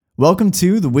Welcome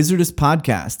to the Wizardist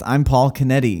Podcast. I'm Paul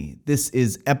Canetti. This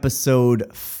is episode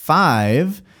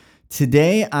 5.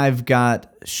 Today I've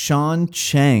got Sean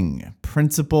Cheng,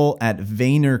 principal at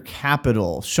Vayner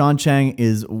Capital. Sean Cheng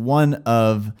is one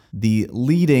of the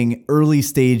leading early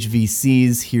stage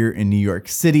VCs here in New York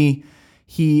City.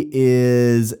 He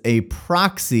is a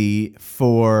proxy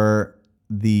for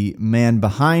the man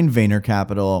behind Vayner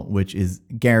Capital, which is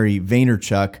Gary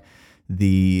Vaynerchuk,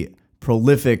 the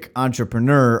prolific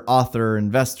entrepreneur, author,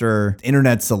 investor,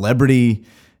 internet celebrity,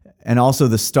 and also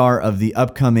the star of the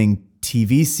upcoming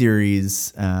TV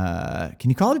series. Can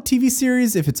you call it a TV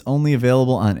series if it's only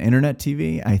available on internet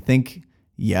TV? I think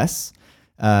yes.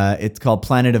 It's called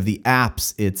Planet of the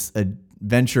Apps. It's a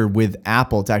venture with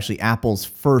Apple. It's actually Apple's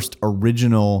first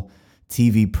original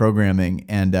TV programming.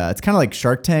 And it's kind of like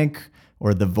Shark Tank,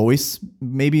 or The Voice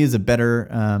maybe is a better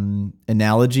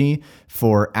analogy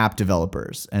for app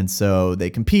developers. And so they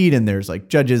compete, and there's like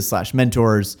judges /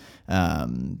 mentors.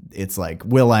 It's like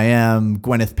will.i.am,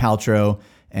 Gwyneth Paltrow,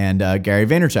 and Gary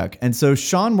Vaynerchuk. And so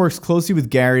Sean works closely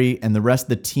with Gary and the rest of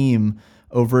the team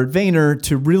over at Vayner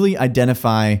to really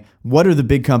identify what are the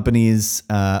big companies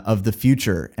of the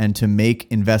future and to make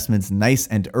investments nice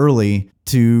and early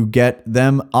to get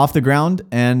them off the ground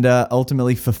and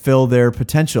ultimately fulfill their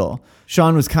potential.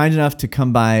 Sean was kind enough to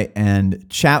come by and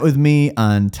chat with me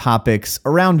on topics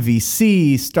around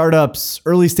VC, startups,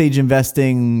 early stage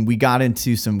investing. We got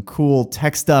into some cool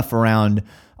tech stuff around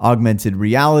augmented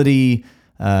reality.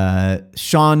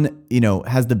 Sean,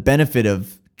 has the benefit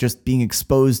of just being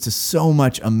exposed to so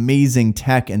much amazing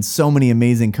tech and so many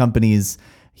amazing companies.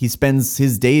 He spends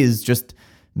his days just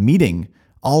meeting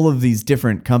all of these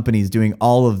different companies doing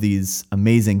all of these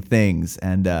amazing things.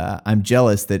 And I'm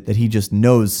jealous that he just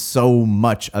knows so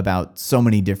much about so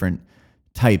many different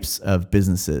types of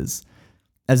businesses.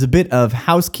 As a bit of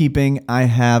housekeeping, I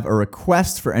have a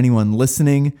request for anyone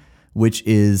listening, which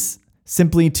is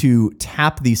simply to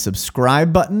tap the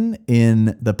subscribe button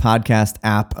in the podcast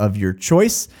app of your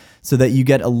choice so that you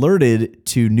get alerted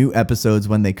to new episodes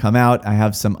when they come out. I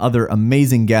have some other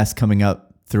amazing guests coming up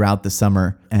throughout the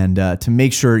summer. And to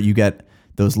make sure you get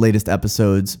those latest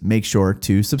episodes, make sure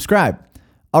to subscribe.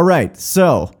 All right,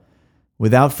 so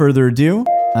without further ado,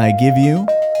 I give you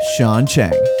Sean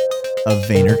Cheng of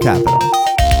Vayner Capital.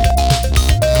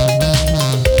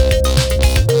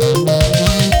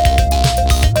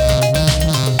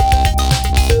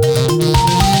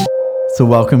 So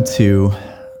welcome to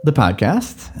the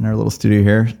podcast in our little studio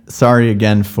here. Sorry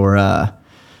again for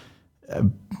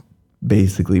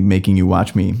basically making you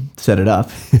watch me set it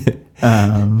up.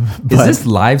 Is this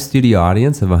live studio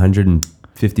audience of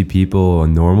 150 people a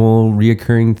normal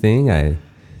reoccurring thing?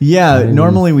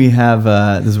 Normally we have,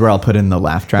 this is where I'll put in the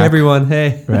laugh track. Everyone,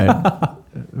 hey.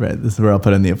 Right. This is where I'll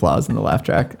put in the applause and the laugh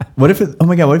track. What if you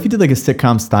did like a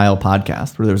sitcom style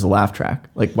podcast where there was a laugh track,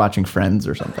 like watching Friends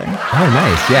or something? Oh,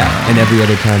 nice. Yeah. And every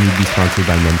other time you'd be sponsored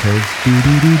by Mentos.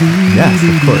 Yes,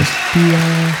 of course.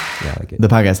 Yeah, I like it. The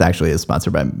podcast actually is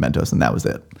sponsored by Mentos, and that was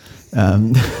it.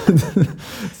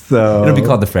 So it'll be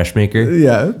called The Fresh Maker.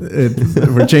 Yeah,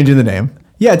 we're changing the name.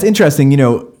 Yeah, it's interesting.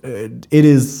 It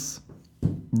is,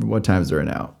 what time is it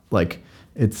now? Like,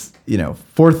 it's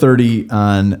 4:30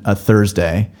 on a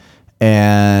Thursday,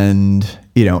 and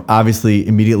obviously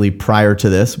immediately prior to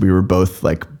this, we were both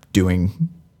like doing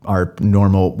our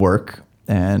normal work,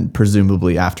 and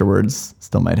presumably afterwards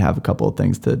still might have a couple of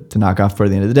things to knock off for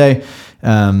the end of the day.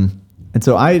 And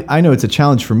so I know it's a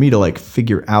challenge for me to like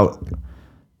figure out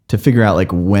like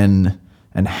when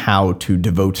and how to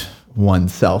devote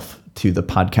oneself to the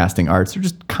podcasting arts or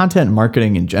just content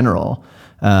marketing in general.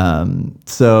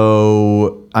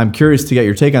 So I'm curious to get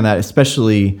your take on that,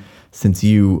 especially since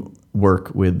you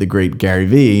work with the great Gary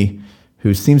V,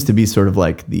 who seems to be sort of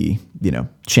like the,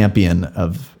 champion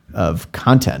of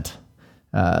content.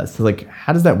 So like,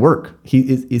 how does that work?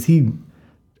 Is he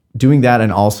doing that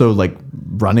and also like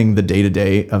running the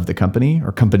day-to-day of the company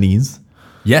or companies?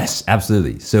 Yes,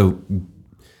 absolutely. So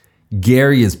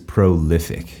Gary is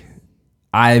prolific.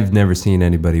 I've never seen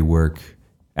anybody work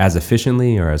as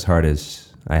efficiently or as hard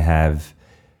as I have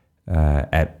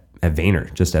at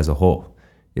Vayner, just as a whole.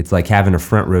 It's like having a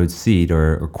front row seat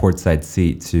or courtside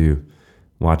seat to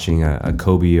watching a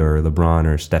Kobe or LeBron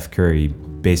or Steph Curry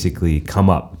basically come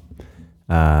up.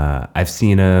 I've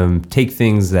seen him take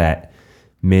things that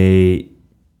may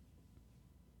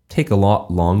take a lot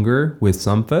longer with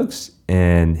some folks,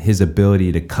 and his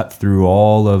ability to cut through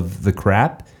all of the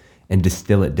crap and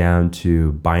distill it down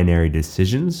to binary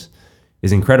decisions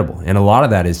is incredible. And a lot of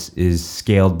that is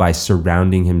scaled by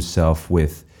surrounding himself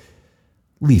with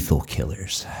lethal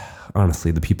killers.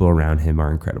 honestly, the people around him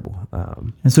are incredible.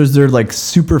 And so is there like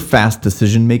super fast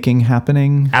decision making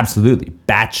happening? Absolutely.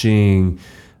 Batching,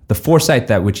 the foresight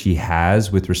that which he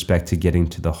has with respect to getting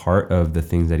to the heart of the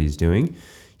things that he's doing.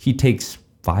 He takes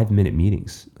 5-minute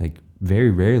meetings. Like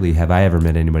very rarely have I ever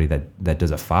met anybody that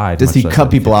does a 5. Does he cut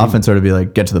people off and sort of be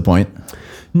like, get to the point?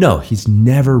 No, he's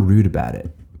never rude about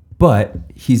it. But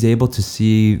he's able to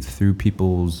see through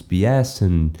people's BS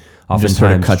and oftentimes just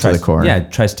sort of cut to the core. Yeah,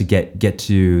 tries to get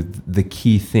to the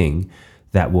key thing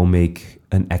that will make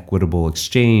an equitable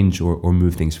exchange or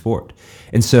move things forward.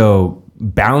 And so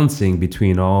balancing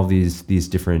between all these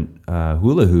different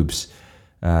hula hoops,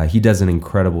 he does an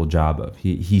incredible job of.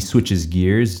 He switches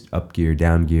gears, up gear,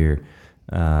 down gear,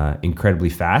 incredibly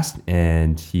fast,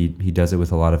 and he does it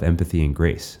with a lot of empathy and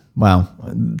grace. Wow.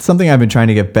 Something I've been trying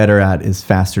to get better at is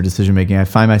faster decision making. I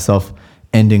find myself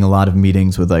ending a lot of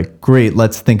meetings with like, great,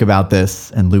 let's think about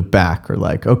this and loop back, or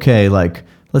like, okay, like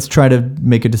let's try to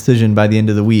make a decision by the end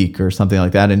of the week or something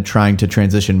like that, and trying to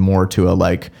transition more to a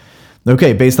like,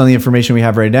 okay, based on the information we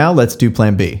have right now, let's do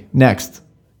plan B next,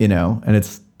 and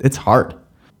it's hard.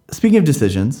 Speaking of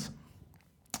decisions,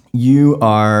 you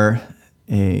are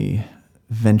a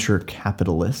venture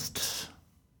capitalist.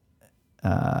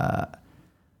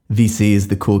 VCs,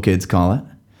 the cool kids call it.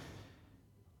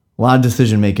 A lot of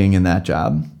decision making in that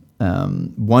job.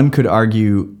 One could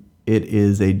argue it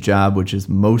is a job which is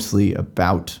mostly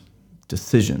about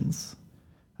decisions.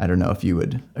 I don't know if you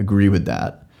would agree with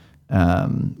that.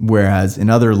 Whereas in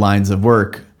other lines of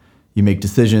work, you make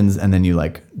decisions and then you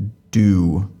like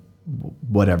do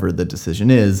whatever the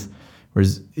decision is.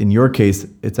 Whereas in your case,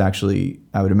 it's actually,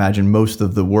 I would imagine most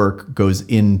of the work goes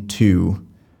into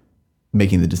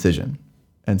making the decision.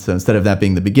 And so instead of that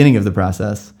being the beginning of the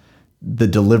process, the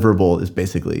deliverable is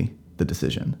basically the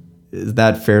decision. Is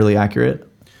that fairly accurate?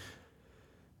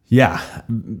 Yeah.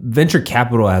 Venture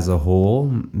capital as a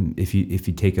whole, if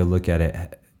you take a look at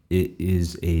it, it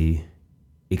is a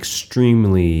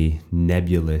extremely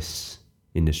nebulous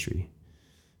industry.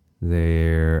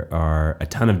 There are a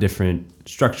ton of different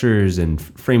structures and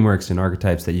frameworks and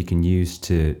archetypes that you can use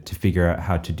to figure out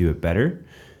how to do it better.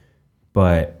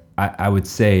 But I would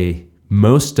say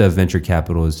most of venture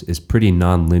capital is pretty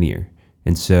non-linear.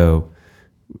 And so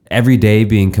every day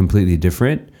being completely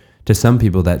different, to some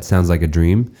people that sounds like a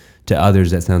dream, to others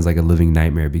that sounds like a living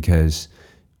nightmare, because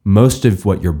most of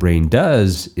what your brain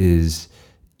does is,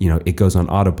 it goes on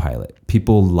autopilot.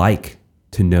 People like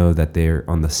to know that they're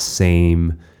on the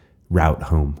same route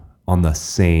home, on the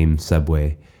same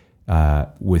subway,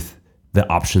 with the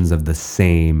options of the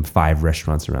same 5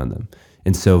 restaurants around them.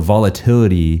 And so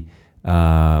volatility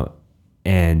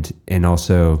and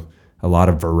also a lot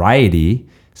of variety,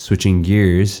 switching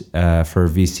gears for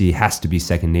VC has to be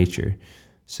second nature.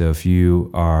 So if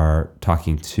you are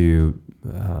talking to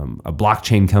a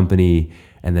blockchain company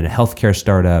and then a healthcare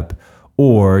startup,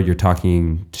 or you're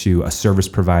talking to a service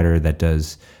provider that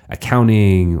does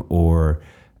accounting or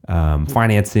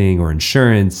financing or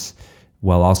insurance,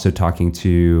 while also talking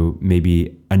to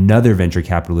maybe another venture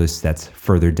capitalist that's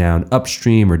further down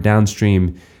upstream or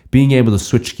downstream, being able to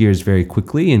switch gears very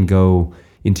quickly and go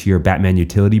into your Batman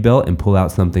utility belt and pull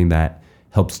out something that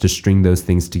helps to string those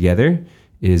things together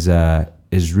is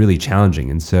really challenging.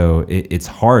 And so it's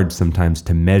hard sometimes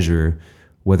to measure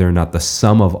whether or not the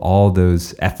sum of all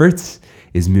those efforts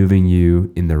is moving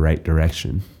you in the right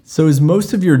direction. So is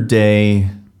most of your day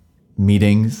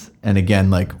meetings, and again,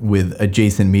 like with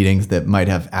adjacent meetings that might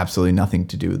have absolutely nothing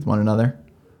to do with one another?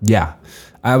 Yeah,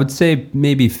 I would say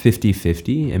maybe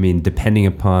 50-50. I mean, depending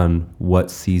upon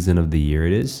what season of the year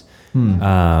it is.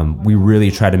 We really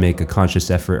try to make a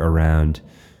conscious effort around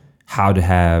how to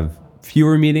have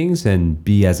fewer meetings and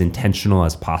be as intentional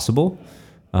as possible.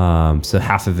 So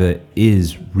half of it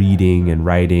is reading and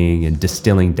writing and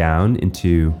distilling down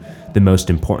into the most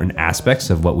important aspects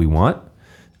of what we want.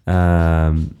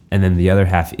 And then the other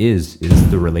half is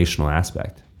the relational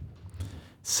aspect.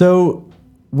 So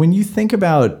when you think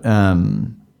about, a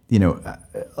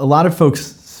lot of folks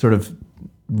sort of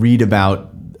read about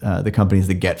the companies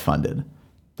that get funded.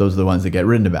 Those are the ones that get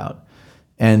written about.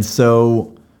 And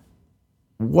so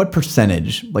what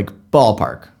percentage, like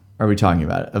ballpark, are we talking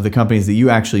about of the companies that you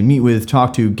actually meet with,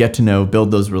 talk to, get to know,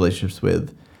 build those relationships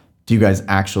with, do you guys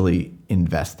actually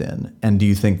invest in? And do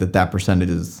you think that percentage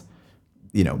is,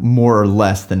 more or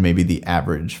less than maybe the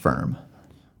average firm?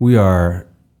 We are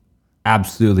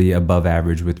absolutely above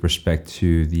average with respect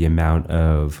to the amount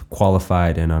of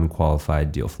qualified and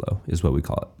unqualified deal flow is what we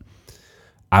call it.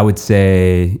 I would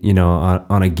say,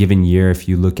 on a given year, if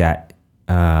you look at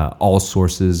all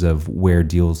sources of where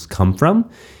deals come from.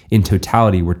 In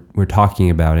totality, we're talking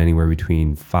about anywhere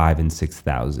between 5,000 and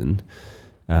 6,000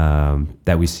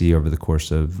 that we see over the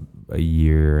course of a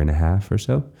year and a half or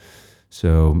so.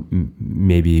 So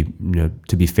maybe,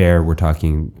 to be fair, we're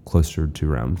talking closer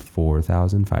to around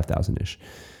 4,000, 5,000-ish.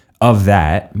 Of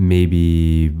that,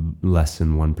 maybe less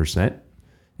than 1%.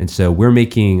 And so we're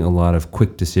making a lot of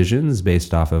quick decisions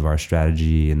based off of our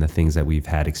strategy and the things that we've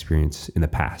had experience in the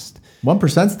past.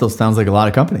 1% still sounds like a lot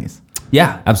of companies.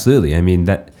 Yeah, absolutely. I mean,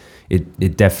 that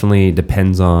it definitely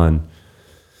depends on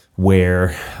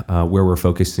where we're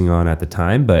focusing on at the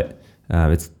time, but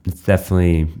it's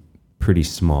definitely pretty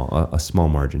small, a small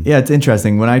margin. Yeah, it's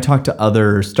interesting. When I talk to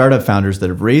other startup founders that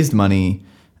have raised money,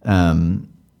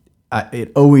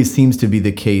 it always seems to be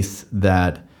the case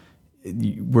that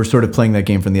we're sort of playing that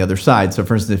game from the other side. So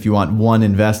for instance, if you want one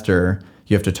investor,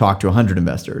 you have to talk to 100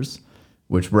 investors,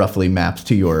 which roughly maps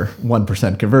to your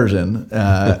 1% conversion.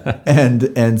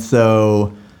 And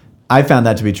so I found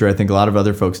that to be true. I think a lot of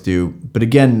other folks do. But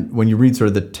again, when you read sort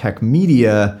of the tech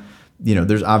media,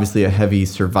 there's obviously a heavy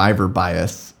survivor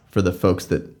bias for the folks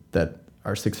that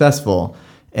are successful.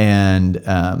 And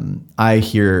I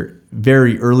hear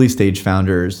very early stage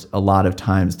founders a lot of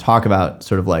times talk about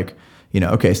sort of like,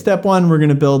 okay, step one, we're going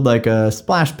to build like a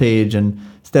splash page. And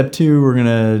step two, we're going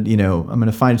to, I'm going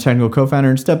to find a technical co-founder.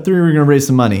 And step three, we're going to raise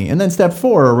some money. And then step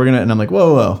four, and I'm like,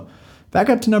 whoa, back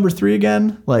up to number 3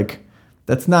 again. Like,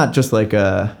 that's not just like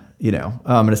I'm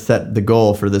going to set the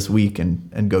goal for this week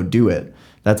and go do it.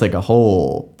 That's like a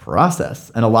whole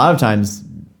process. And a lot of times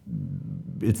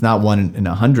it's not 1 in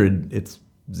 100, it's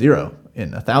 0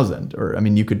 in 1,000. Or,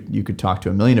 you could talk to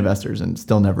 1 million investors and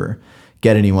still never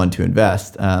get anyone to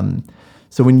invest.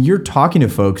 So when you're talking to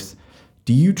folks,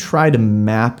 do you try to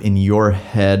map in your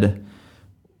head,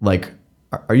 like,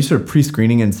 are you sort of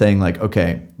pre-screening and saying like,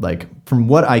 okay, like from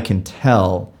what I can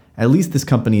tell, at least this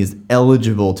company is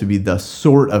eligible to be the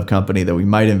sort of company that we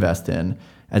might invest in,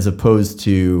 as opposed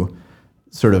to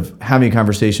sort of having a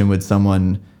conversation with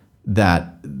someone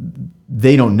that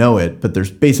they don't know it, but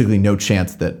there's basically no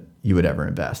chance that you would ever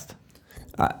invest?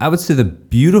 I would say the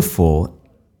beautiful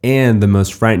and the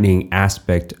most frightening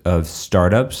aspect of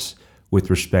startups with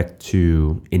respect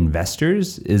to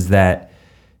investors is that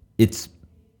it's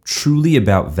truly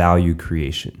about value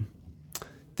creation.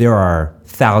 There are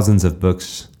thousands of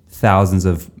books, thousands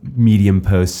of Medium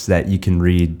posts that you can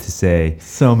read to say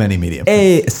so many Medium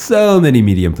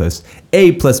posts.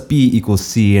 A plus B equals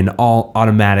C, and all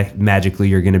magically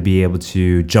you're going to be able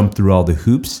to jump through all the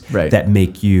hoops that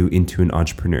make you into an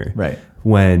entrepreneur. Right.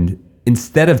 When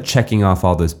instead of checking off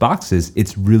all those boxes,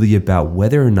 it's really about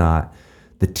whether or not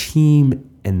the team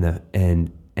and the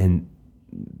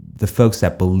folks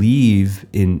that believe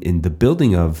in the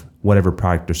building of whatever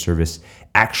product or service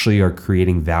actually are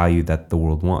creating value that the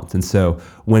world wants. And so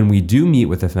when we do meet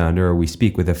with a founder or we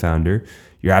speak with a founder,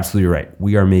 you're absolutely right.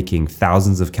 We are making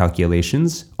thousands of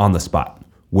calculations on the spot.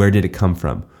 Where did it come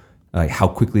from? How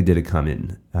quickly did it come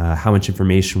in? How much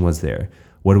information was there?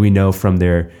 What do we know from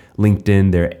their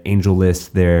LinkedIn, their Angel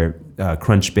List, their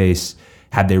Crunchbase?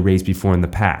 Had they raised before in the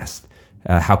past?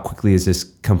 How quickly is this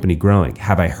company growing?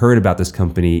 Have I heard about this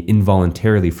company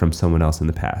involuntarily from someone else in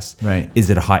the past? Right. Is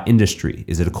it a hot industry?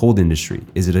 Is it a cold industry?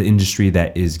 Is it an industry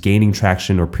that is gaining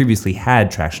traction or previously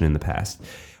had traction in the past?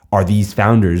 Are these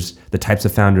founders the types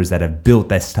of founders that have built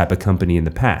this type of company in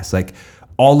the past? Like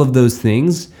all of those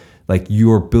things, like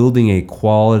you're building a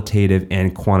qualitative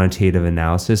and quantitative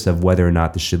analysis of whether or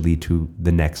not this should lead to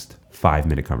the next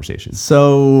 5-minute conversation.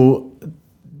 So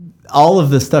all of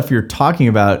the stuff you're talking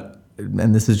about,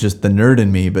 and this is just the nerd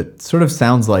in me, but sort of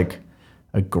sounds like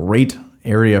a great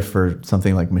area for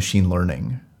something like machine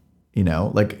learning,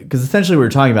 because essentially what we're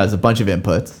talking about is a bunch of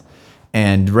inputs.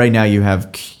 And right now you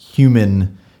have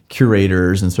human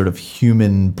curators and sort of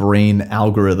human brain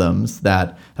algorithms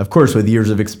that, of course, with years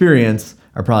of experience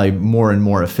are probably more and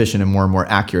more efficient and more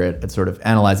accurate at sort of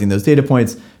analyzing those data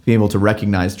points, being able to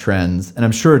recognize trends. And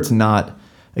I'm sure it's not,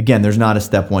 again, there's not a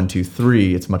step 1, 2,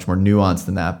 3. It's much more nuanced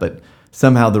than that, but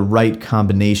somehow the right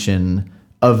combination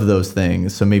of those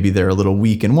things. So maybe they're a little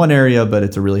weak in one area, but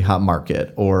it's a really hot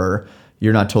market, or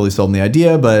you're not totally sold on the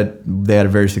idea, but they had a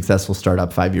very successful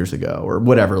startup 5 years ago or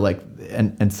whatever,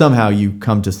 and somehow you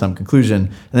come to some conclusion.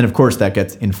 And then of course that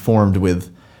gets informed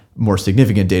with more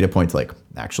significant data points, like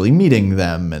actually meeting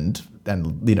them and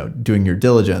doing your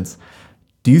diligence.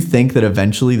 Do you think that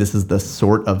eventually this is the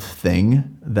sort of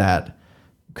thing that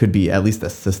could be at least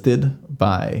assisted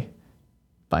by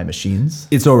machines?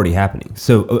 It's already happening.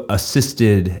 So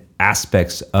assisted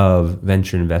aspects of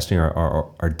venture investing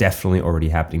are definitely already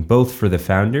happening, both for the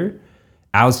founder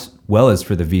as well as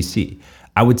for the VC.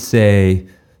 I would say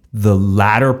the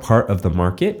latter part of the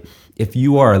market, if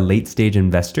you are a late stage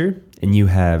investor and you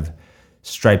have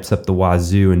stripes up the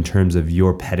wazoo in terms of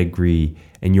your pedigree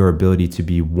and your ability to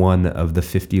be one of the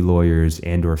 50 lawyers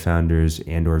and or founders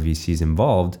and or VCs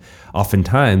involved,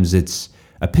 oftentimes it's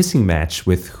a pissing match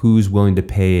with who's willing to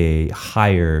pay a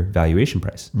higher valuation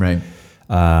price. Right.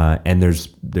 And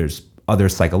there's other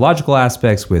psychological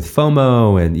aspects with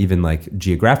FOMO and even like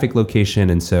geographic location.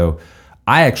 And so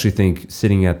I actually think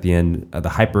sitting at the end, the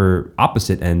hyper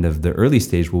opposite end of the early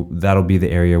stage, that'll be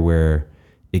the area where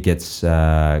it gets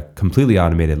completely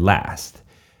automated last.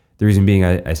 The reason being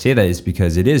I say that is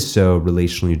because it is so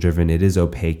relationally driven. It is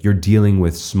opaque. You're dealing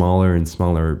with smaller and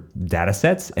smaller data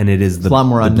sets, and it is a lot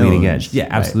more the bleeding unknowns. edge. Yeah,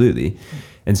 absolutely. Right.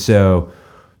 And so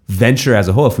venture as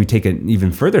a whole, if we take an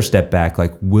even further step back,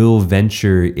 like will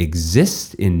venture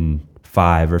exist in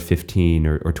 5 or 15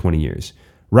 or 20 years?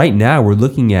 Right now, we're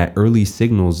looking at early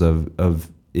signals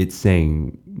of it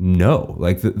saying no.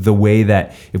 Like the way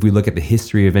that if we look at the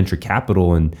history of venture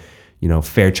capital and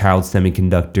Fairchild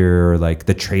Semiconductor or like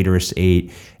the Traitorous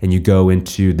 8, and you go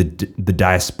into the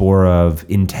diaspora of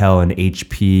Intel and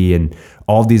HP and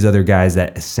all these other guys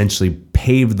that essentially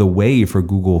paved the way for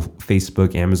Google,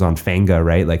 Facebook, Amazon, Fanga,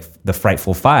 right? Like the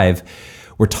Frightful Five.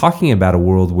 We're talking about a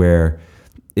world where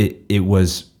it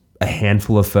was a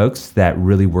handful of folks that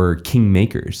really were king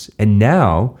makers. And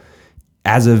now,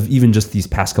 as of even just these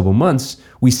past couple months,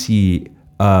 we see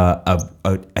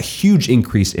a huge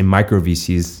increase in micro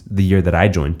VCs the year that I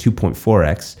joined,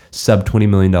 2.4x, sub $20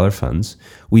 million funds.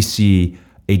 We see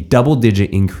a double-digit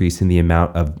increase in the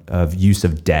amount of use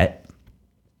of debt,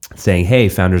 saying, hey,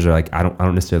 founders are like, I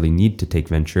don't necessarily need to take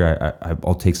venture.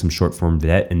 I'll take some short-form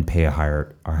debt and pay a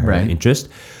higher right. interest.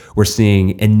 We're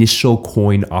seeing initial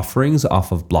coin offerings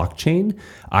off of blockchain.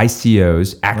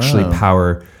 ICOs actually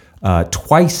power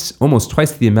almost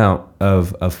twice the amount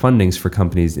of fundings for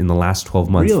companies in the last 12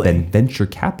 months than venture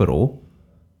capital.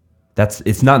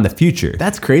 It's not in the future.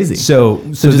 That's crazy. So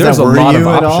does there's that a lot of you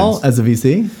options. At all as a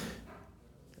VC?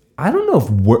 I don't know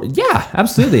if yeah,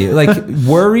 absolutely. Like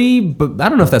worry, but I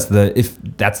don't know if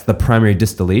that's the primary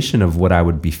distillation of what I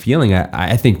would be feeling.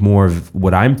 I think more of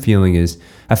what I'm feeling is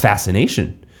a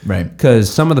fascination. Right.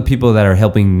 Because some of the people that are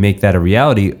helping make that a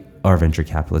reality are venture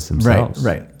capitalists themselves.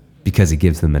 Right. Because it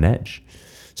gives them an edge.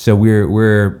 So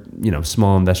we're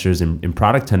small investors in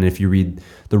Product Hunt. And if you read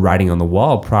the writing on the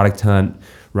wall, Product Hunt,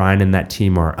 Ryan and that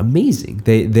team are amazing.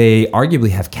 They arguably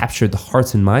have captured the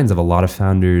hearts and minds of a lot of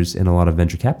founders and a lot of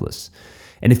venture capitalists.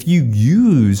 And if you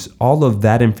use all of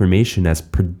that information as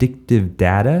predictive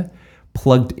data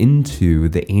plugged into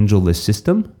the AngelList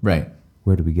system, right,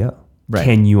 where do we go? Right.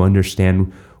 Can you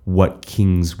understand what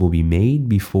kings will be made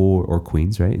before, or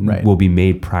queens, right? Will be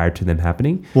made prior to them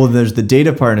happening? Well, there's the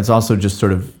data part, and it's also just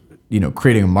sort of,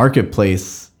 creating a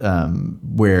marketplace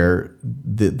where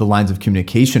the lines of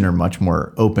communication are much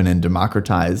more open and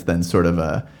democratized than sort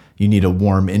of you need a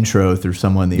warm intro through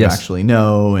someone that you actually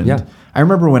know. And I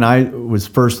remember when I was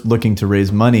first looking to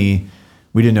raise money,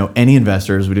 we didn't know any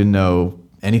investors. We didn't know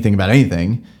anything about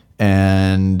anything.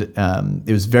 And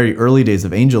it was very early days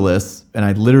of AngelList, and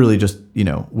I literally just,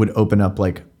 would open up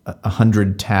like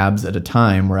 100 tabs at a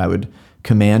time where I would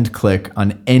command click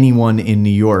on anyone in New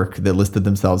York that listed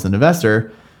themselves an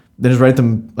investor, then just write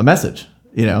them a message,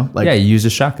 you use a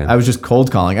shotgun. I was just cold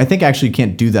calling. I think actually you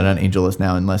can't do that on AngelList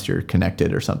now unless you're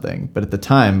connected or something. But at the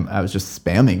time, I was just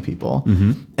spamming people.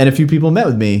 Mm-hmm. And a few people met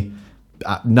with me.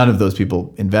 None of those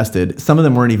people invested. Some of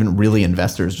them weren't even really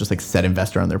investors, just like said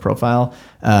investor on their profile.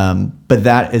 But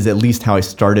that is at least how I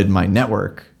started my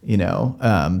network,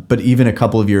 But even a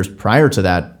couple of years prior to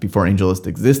that, before AngelList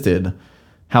existed,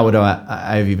 how would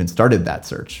I have even started that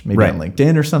search? Maybe on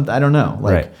LinkedIn or something. I don't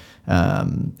know.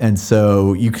 And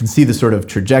so you can see the sort of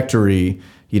trajectory,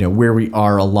 where we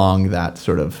are along that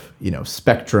sort of,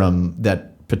 spectrum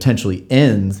that potentially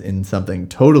ends in something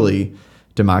totally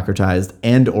democratized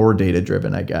and or data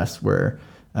driven, I guess, where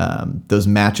those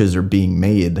matches are being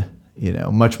made,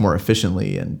 much more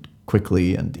efficiently and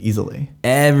quickly and easily.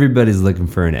 Everybody's looking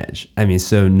for an edge. I mean,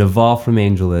 so Naval from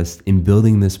AngelList, in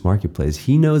building this marketplace,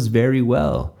 he knows very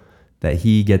well that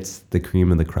he gets the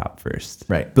cream of the crop first.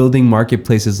 Right. Building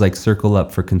marketplaces like Circle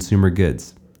Up for consumer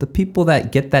goods. The people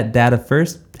that get that data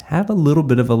first have a little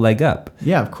bit of a leg up.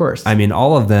 Yeah, of course. I mean,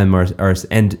 all of them are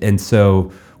and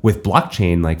so with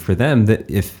blockchain, like for them, that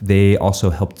if they also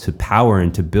help to power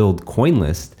and to build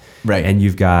CoinList, right, and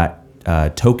you've got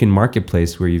token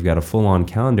marketplace where you've got a full-on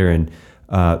calendar, and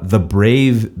the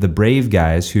Brave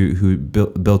guys who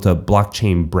built a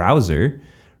blockchain browser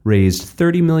raised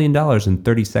 $30 million in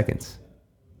 30 seconds,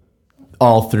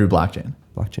 all through blockchain.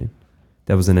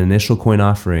 That was an initial coin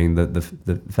offering,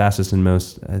 the fastest and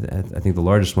most, I think the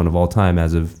largest one of all time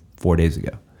as of 4 days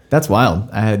ago. That's wild.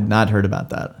 I had not heard about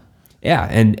that. Yeah,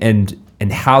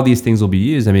 and how these things will be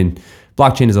used. I mean,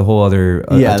 blockchain is a whole other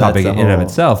topic in and of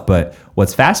itself. But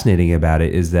what's fascinating about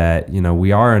it is that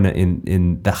we are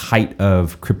in the height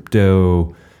of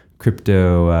crypto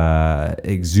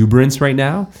exuberance right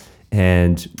now,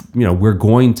 and we're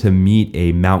going to meet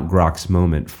a Mount Gox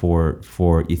moment for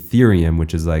Ethereum,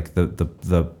 which is like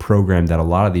the program that a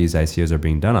lot of these ICOs are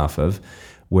being done off of,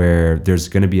 where there's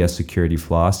going to be a security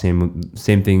flaw. Same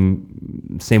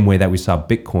way that we saw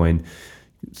Bitcoin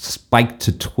spiked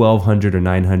to 1,200 or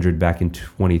 900 back in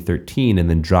 2013, and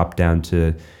then dropped down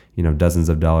to dozens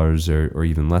of dollars or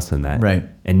even less than that. Right.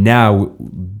 And now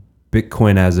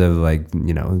Bitcoin, as of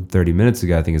 30 minutes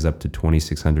ago, I think is up to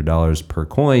 $2,600 per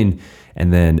coin,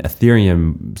 and then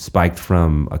Ethereum spiked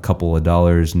from a couple of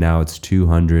dollars. Now it's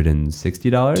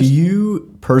 $260. Do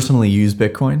you personally use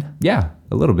Bitcoin? Yeah,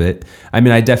 a little bit. I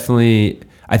mean,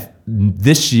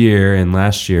 this year and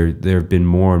last year, there have been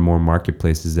more and more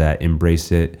marketplaces that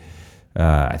embrace it.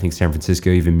 I think San Francisco,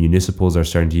 even municipals are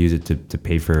starting to use it to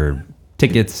pay for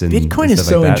tickets and Bitcoin and is stuff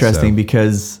so like that, interesting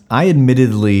because I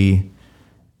admittedly,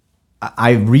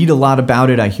 I read a lot about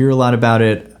it. I hear a lot about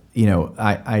it.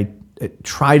 I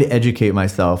try to educate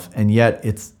myself, and yet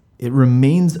it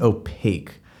remains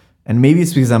opaque. And maybe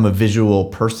it's because I'm a visual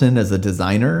person as a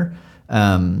designer.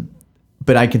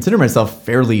 But I consider myself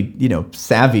fairly,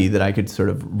 savvy that I could sort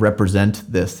of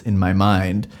represent this in my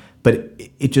mind. But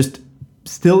it just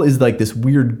still is like this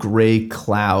weird gray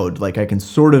cloud. Like I can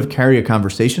sort of carry a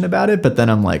conversation about it, but then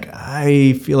I'm like,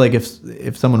 I feel like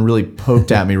if someone really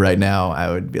poked at me right now, I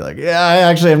would be like, yeah, I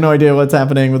actually have no idea what's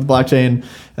happening with blockchain,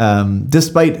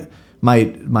 despite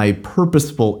my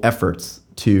purposeful efforts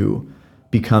to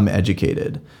become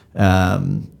educated.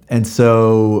 And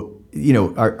so,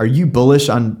 are you bullish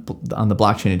on the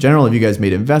blockchain in general? Have you guys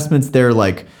made investments there?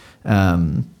 Like,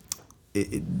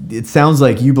 it sounds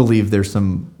like you believe there's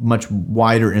some much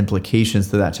wider implications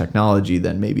to that technology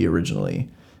than maybe originally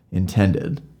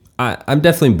intended. I'm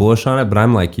definitely bullish on it, but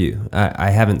I'm like you. I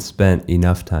haven't spent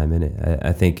enough time in it.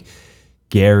 I think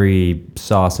Gary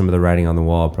saw some of the writing on the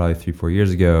wall probably 3-4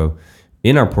 years ago.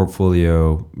 In our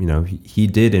portfolio, he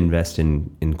did invest in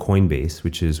Coinbase,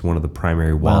 which is one of the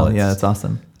primary wallets. Wow, yeah, that's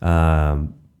awesome.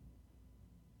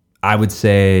 I would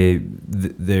say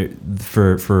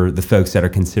for the folks that are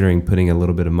considering putting a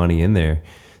little bit of money in there,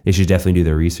 they should definitely do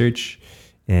their research.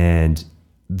 And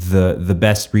the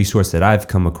best resource that I've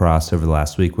come across over the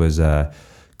last week was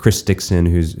Chris Dixon,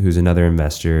 who's another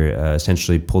investor,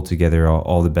 essentially pulled together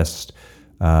all the best.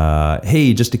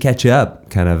 Hey, just to catch you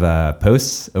up kind of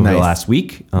posts over the last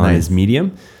week on his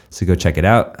Medium. So go check it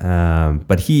out.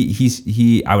 But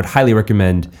I would highly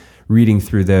recommend reading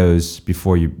through those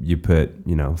before you put,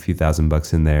 a few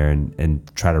 $1,000 in there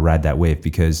and try to ride that wave,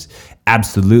 because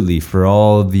absolutely, for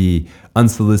all the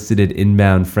unsolicited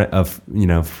inbound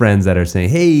friends that are saying,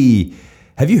 hey,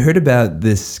 have you heard about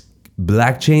this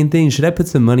blockchain thing? Should I put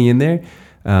some money in there?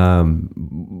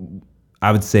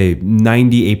 I would say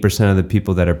 98% of the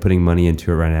people that are putting money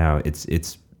into it right now,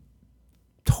 it's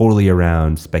totally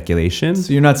around speculation.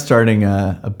 So you're not starting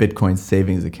a Bitcoin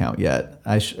savings account yet.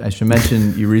 I should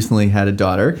mention you recently had a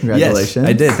daughter. Congratulations. Yes,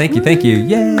 I did. Thank you.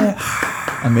 Yeah.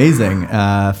 Amazing.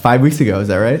 5 weeks ago, is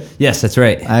that right? Yes, that's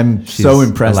right. She's so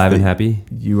impressed. Alive and happy.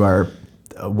 You are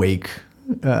awake.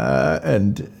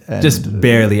 And just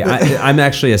barely. I'm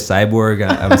actually a cyborg.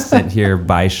 I was sent here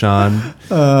by Sean,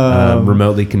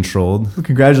 remotely controlled. Well,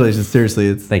 congratulations.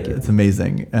 Seriously, Thank you. It's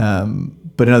amazing.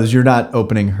 But in others, you're not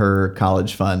opening her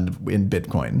college fund in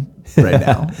Bitcoin right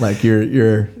now. Like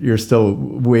you're still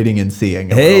waiting and seeing.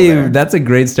 Hey, that's a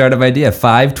great startup idea.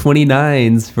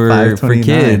 529s for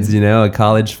kids. A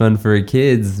college fund for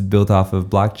kids built off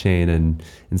of blockchain, and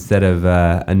instead of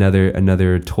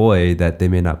another toy that they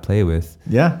may not play with.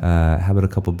 Yeah. How about a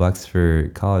couple bucks for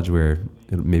college, where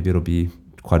maybe it'll be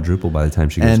quadruple by the time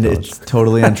she goes to college. And it's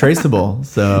totally untraceable.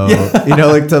 So,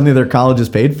 like suddenly their college is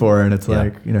paid for, and it's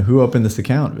like, who opened this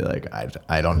account? Be like,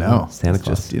 I don't know. Santa it's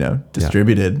Claus. Just,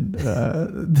 distributed,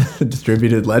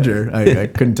 distributed ledger. I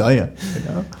couldn't tell you.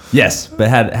 Yes, but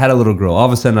had a little girl. All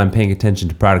of a sudden, I'm paying attention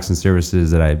to products and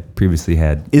services that I previously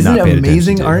had. Isn't not it paid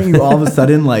amazing? attention to. Aren't you all of a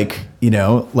sudden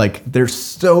they're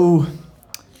so,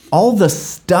 all the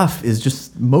stuff is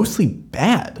just mostly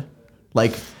bad.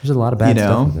 Like there's a lot of bad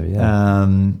stuff in there, yeah.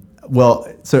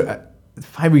 Well, so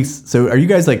 5 weeks. So are you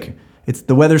guys it's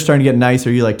the weather's starting to get nice.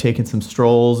 Are you taking some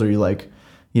strolls? Are you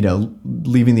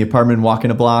leaving the apartment,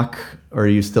 walking a block? or are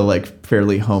you still like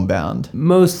fairly homebound?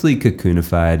 Mostly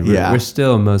cocoonified. Yeah. We're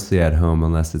still mostly at home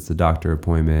unless it's a doctor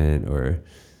appointment or,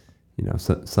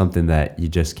 something that you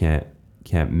just can't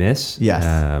miss. Yes.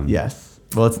 Yes.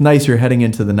 Well, it's nice you're heading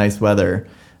into the nice weather.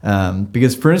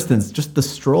 Because for instance, just the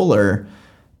stroller,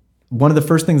 one of the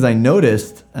first things I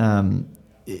noticed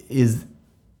is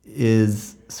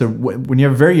so when you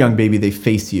have a very young baby, they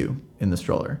face you in the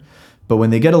stroller. But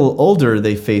when they get a little older,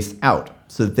 they face out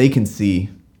so that they can see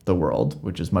the world,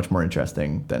 which is much more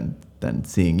interesting than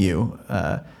seeing you.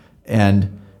 But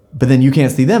then you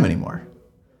can't see them anymore.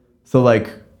 So like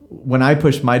when I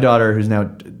push my daughter, who's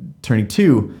now turning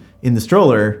 2, in the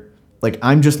stroller, like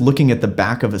I'm just looking at the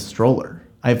back of a stroller.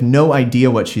 I have no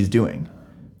idea what she's doing.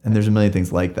 And there's a million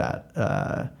things like that.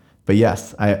 But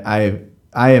yes, I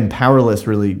am powerless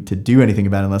really to do anything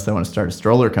about it unless I want to start a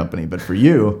stroller company. But for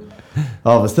you,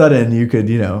 all of a sudden you could,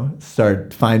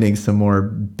 start finding some more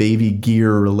baby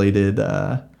gear related,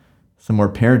 some more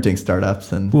parenting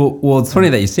startups. And well, it's funny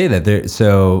that you say that.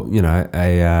 So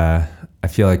I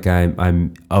feel like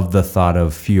I'm of the thought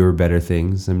of fewer, better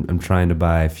things. I'm trying to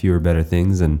buy fewer, better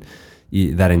things, and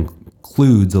that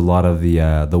includes a lot of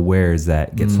the wares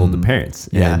that get sold to parents.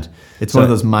 Yeah, And it's one of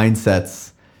those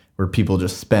mindsets where people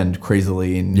just spend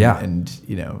crazily, and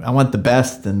I want the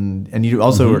best, and you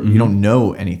also you don't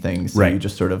know anything, so right. you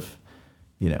just sort of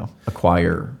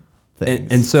acquire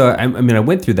things. And so I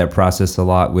went through that process a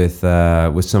lot with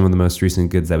some of the most recent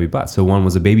goods that we bought. So one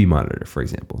was a baby monitor, for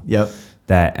example. Yep.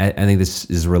 That I think this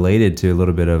is related to a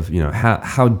little bit of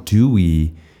how do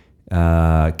we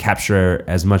capture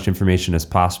as much information as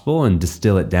possible and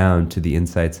distill it down to the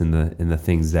insights and the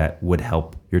things that would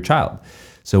help your child.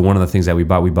 So one of the things that we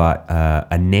bought a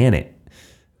Nanit.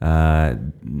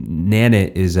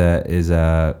 Nanit is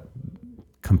a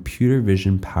computer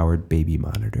vision powered baby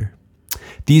monitor.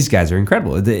 These guys are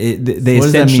incredible. They what essentially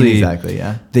does that mean exactly?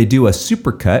 Yeah. They do a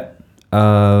supercut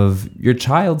of your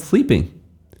child sleeping.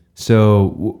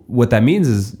 So what that means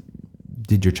is,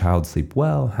 did your child sleep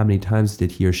well? How many times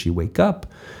did he or she wake up?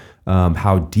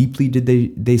 How deeply did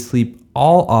they sleep?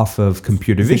 All off of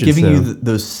computer vision. Is it giving you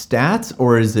those stats,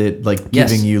 or is it like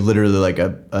giving Yes. you literally like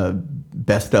a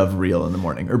best of reel in the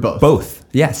morning, or both? Both.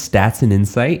 Yeah, stats and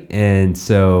insight. And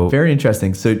so Very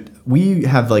interesting. So we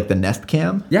have like the Nest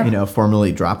Cam,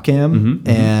 formerly Drop Cam,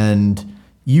 and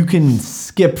you can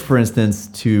skip, for instance,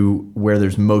 to where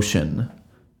there's motion,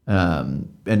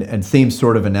 and same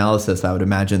sort of analysis, I would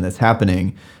imagine, that's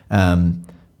happening,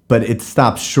 but it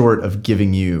stops short of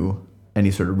giving you any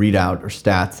sort of readout or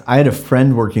stats. I had a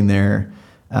friend working there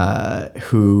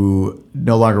who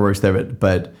no longer works there,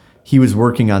 but he was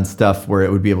working on stuff where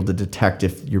it would be able to detect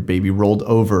if your baby rolled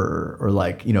over or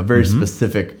like, very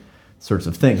specific sorts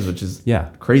of things, which is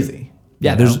crazy.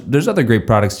 Yeah, there's other great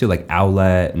products too, like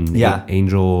Owlet and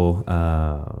Angel,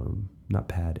 not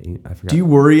Pad, I forgot. Do you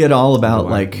worry at all about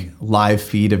like live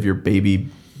feed of your baby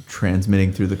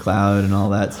transmitting through the cloud and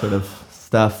all that sort of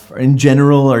stuff? In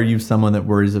general, are you someone that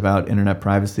worries about internet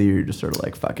privacy, or you're just sort of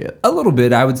like, fuck it? A little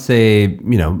bit. I would say,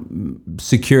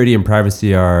 security and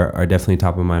privacy are definitely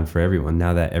top of mind for everyone.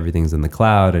 Now that everything's in the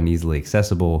cloud and easily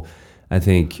accessible, I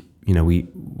think,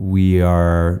 we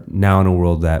are now in a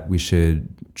world that we should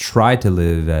try to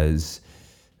live as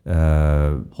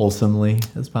wholesomely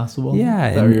as possible. Yeah.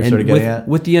 Is that what you're sort of getting at?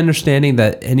 With the understanding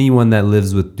that anyone that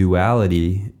lives with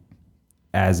duality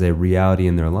as a reality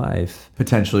in their life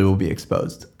potentially will be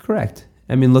exposed. Correct.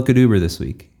 I mean, look at Uber this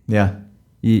week. Yeah.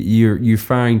 You're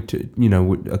firing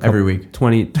every week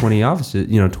 20 offices,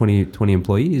 20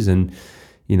 employees, and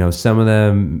some of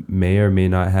them may or may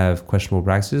not have questionable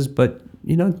practices, but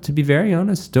to be very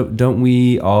honest, don't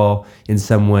we all in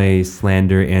some way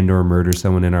slander and or murder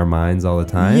someone in our minds all the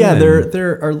time? Yeah,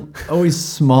 there are always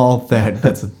small things.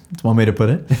 That's one way to put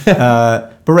it.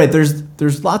 But right,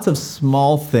 there's lots of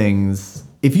small things.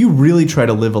 If you really try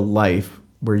to live a life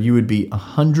where you would be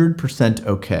 100%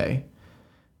 okay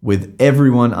with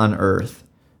everyone on Earth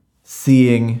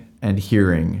seeing and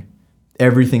hearing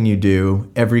everything you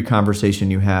do, every conversation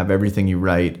you have, everything you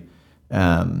write,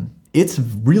 it's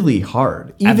really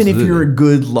hard. Even Absolutely. if you're a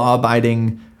good,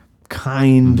 law-abiding,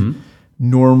 kind,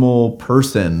 normal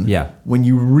person, when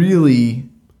you really,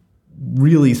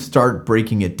 really start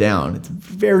breaking it down, it's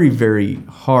very, very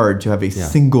hard to have a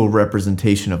single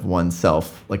representation of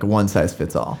oneself, like a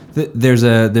one-size-fits-all. There's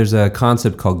a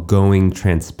concept called going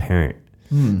transparent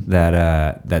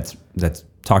that's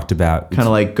talked about. Kind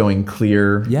of like going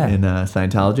clear in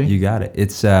Scientology. You got it.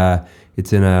 It's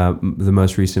in the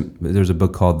most recent. There's a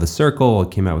book called The Circle.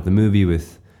 It came out with a movie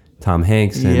with Tom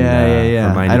Hanks and Hermione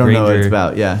I don't Granger. know what it's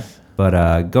about. Yeah,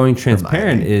 But going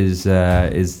transparent is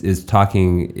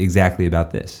talking exactly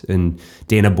about this. And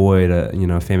Dana Boyd,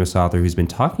 a famous author who's been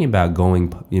talking about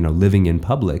living in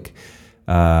public,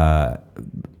 has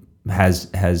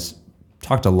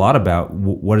talked a lot about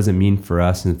what does it mean for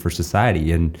us and for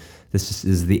society. And this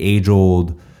is the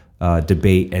age-old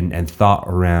debate and thought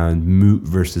around Moot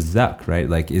versus Zuck, right?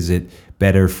 Like, is it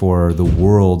better for the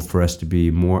world for us to be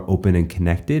more open and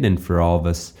connected, and for all of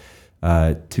us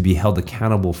to be held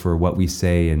accountable for what we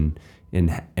say and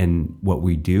what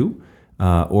we do,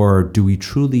 or do we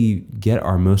truly get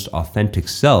our most authentic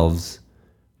selves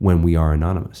when we are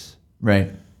anonymous?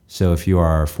 Right. So if you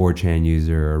are a 4chan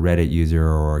user, or a Reddit user,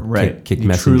 or a Kick you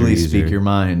Messenger truly user, speak your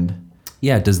mind.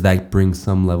 Yeah, does that bring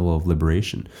some level of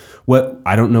liberation?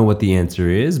 I don't know what the answer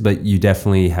is, but you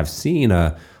definitely have seen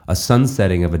a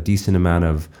sunsetting of a decent amount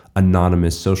of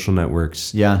anonymous social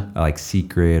networks, like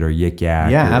Secret or Yik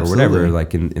Yak or whatever,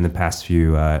 like in the past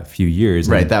few years.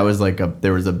 Right, that was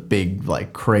there was a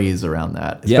big craze around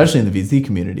that, especially in the VC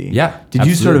community. Yeah, did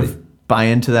you sort of buy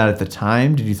into that at the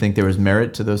time? Did you think there was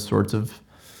merit to those sorts of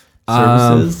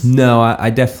services? No, I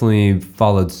definitely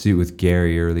followed suit with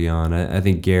Gary early on. I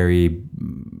think Gary,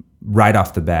 right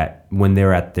off the bat, when they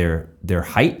were at their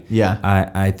height,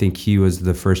 I think he was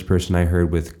the first person I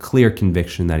heard with clear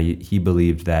conviction that he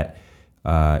believed that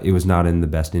it was not in the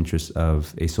best interest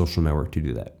of a social network to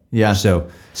do that. Yeah. So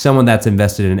someone that's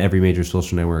invested in every major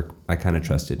social network, I kind of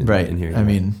trusted in hearing I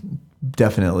mean,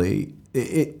 definitely.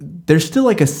 There's still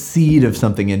a seed of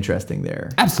something interesting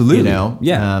there. Absolutely.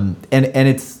 Yeah. And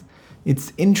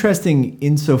it's interesting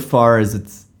insofar as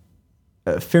it's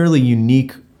a fairly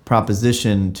unique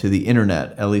proposition to the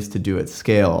internet, at least to do at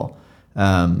scale.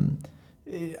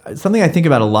 Something I think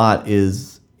about a lot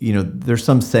is, there's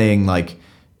some saying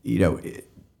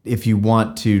if you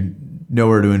want to know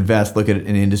where to invest, look at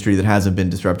an industry that hasn't been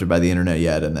disrupted by the internet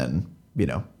yet, and then,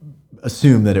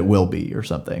 assume that it will be, or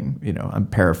something. I'm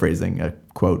paraphrasing a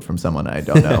quote from someone I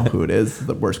don't know who it is,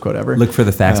 the worst quote ever. Look for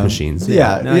the fax machines.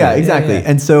 Exactly. Yeah.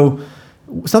 And so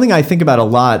something I think about a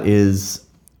lot is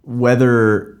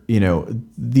whether,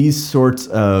 these sorts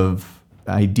of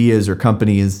ideas or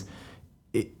companies,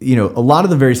 a lot of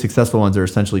the very successful ones are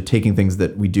essentially taking things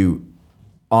that we do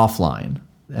offline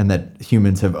and that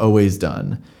humans have always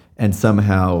done, and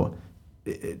somehow,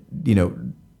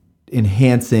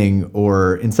 enhancing,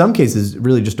 or in some cases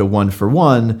really just a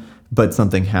one-for-one, but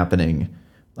something happening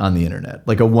on the internet.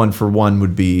 Like a one-for-one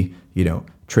would be,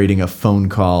 trading a phone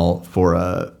call for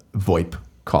a VoIP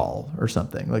call or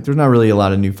something. There's not really a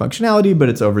lot of new functionality, but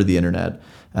it's over the internet.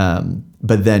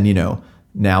 But then,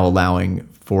 now allowing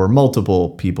for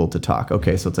multiple people to talk.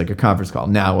 Okay, so it's like a conference call.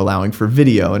 Now allowing for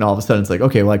video, and all of a sudden it's like,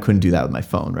 okay, well, I couldn't do that with my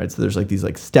phone, right? So there's these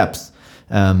steps.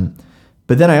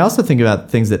 But then I also think about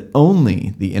things that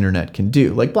only the internet can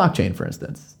do, like blockchain, for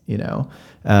instance,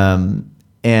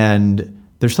 and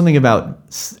there's something about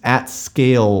at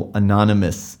scale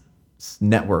anonymous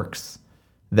networks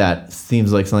that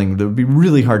seems like something that would be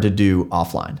really hard to do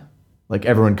offline. Like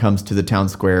everyone comes to the town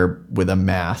square with a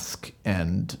mask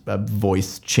and a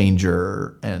voice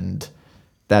changer, and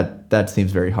that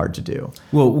seems very hard to do.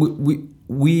 Well,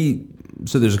 we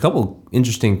so there's a couple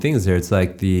interesting things there. It's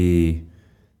like the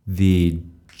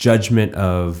judgment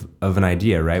of an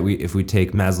idea, right? If we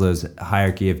take Maslow's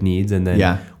hierarchy of needs, and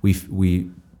then we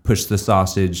push the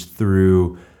sausage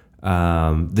through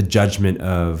the judgment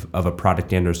of a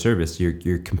product and or service.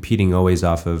 You're competing always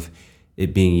off of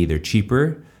it being either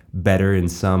cheaper, better in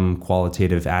some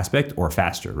qualitative aspect, or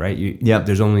faster, right?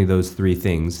 There's only those three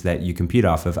things that you compete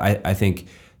off of. I think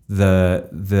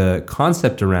the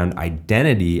concept around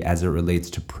identity as it relates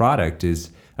to product is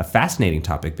a fascinating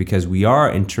topic, because we are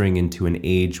entering into an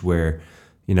age where,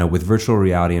 with virtual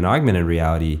reality and augmented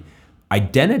reality,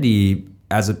 identity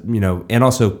and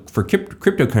also for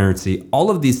cryptocurrency,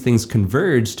 all of these things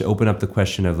converge to open up the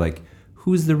question of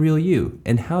who's the real you,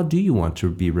 and how do you want to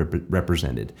be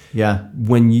represented? Yeah.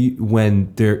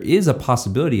 When there is a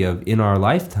possibility of, in our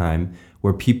lifetime,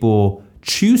 where people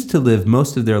choose to live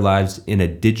most of their lives in a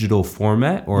digital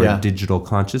format or a digital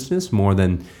consciousness more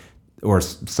than, or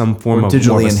some form of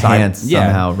digitally enhanced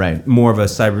somehow, right? More of a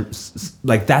cyber,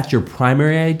 that's your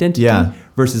primary identity,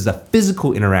 versus a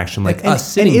physical interaction us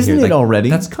sitting here. And isn't it already?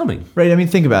 That's coming, right? I mean,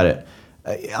 think about it.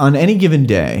 On any given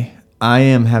day, I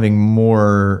am having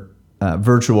more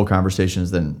virtual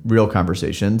conversations than real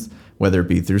conversations, whether it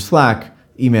be through Slack,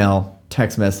 email,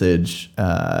 text message,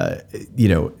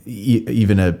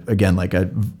 even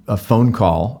a phone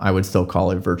call. I would still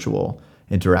call a virtual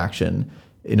interaction.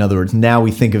 In other words, now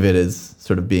we think of it as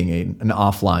sort of being an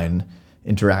offline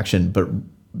interaction, but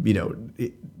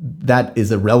that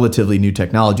is a relatively new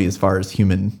technology as far as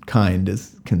humankind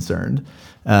is concerned,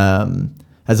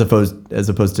 as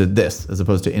opposed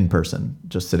to in person,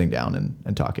 just sitting down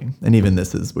and talking. And even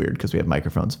this is weird because we have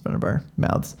microphones in front of our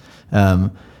mouths.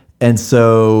 And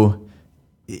so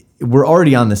we're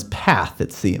already on this path,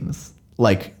 it seems.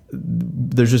 Like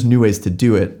there's just new ways to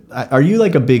do it. Are you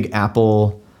like a big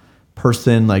Apple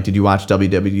person? Like, did you watch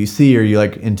WWDC? Are you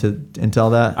like into all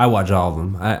that? I watch all of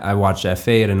them. I watch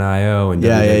F8 and I/O and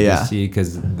WWDC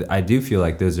because I do feel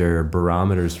like those are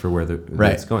barometers for where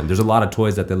it's going. There's a lot of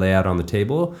toys that they lay out on the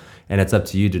table, and it's up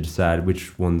to you to decide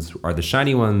which ones are the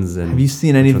shiny ones. And have you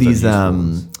seen any of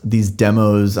these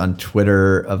demos on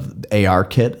Twitter of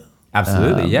ARKit?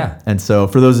 Absolutely, yeah. And so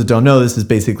for those that don't know, this is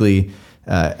basically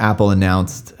Apple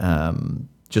announced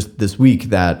just this week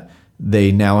that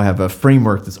they now have a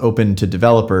framework that's open to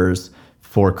developers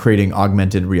for creating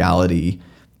augmented reality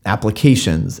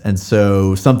applications. And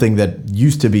so something that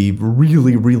used to be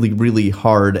really, really, really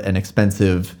hard and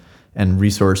expensive and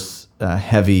resource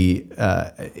heavy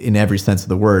in every sense of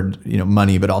the word,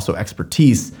 money, but also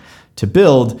expertise to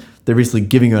build, they're basically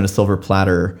giving you on a silver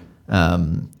platter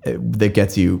that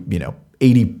gets you,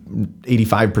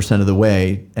 85% of the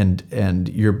way, and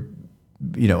you're,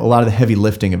 a lot of the heavy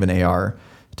lifting of an AR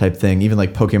type thing, even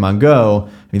like Pokemon Go.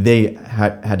 I mean, they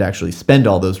had to actually spend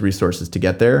all those resources to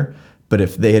get there. But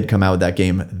if they had come out with that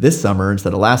game this summer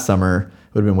instead of last summer,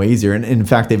 it would have been way easier. And in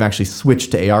fact, they've actually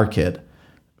switched to ARKit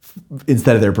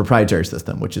instead of their proprietary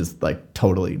system, which is like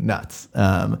totally nuts.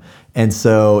 And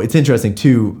so it's interesting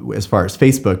too, as far as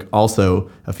Facebook also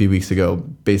a few weeks ago,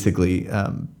 basically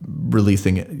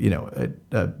releasing,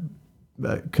 a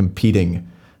competing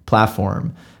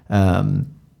platform.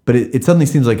 But it suddenly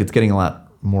seems like it's getting a lot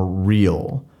more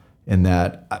real in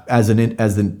that as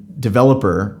a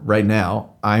developer right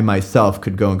now, I myself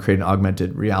could go and create an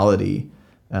augmented reality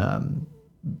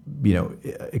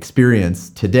experience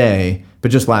today,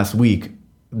 but just last week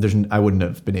I wouldn't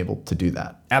have been able to do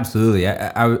that. Absolutely.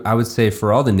 I would say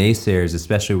for all the naysayers,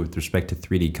 especially with respect to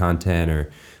 3D content,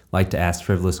 or like to ask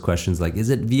frivolous questions like,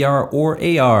 is it VR or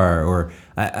AR? Or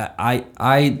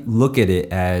I look at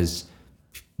it as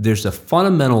there's a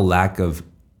fundamental lack of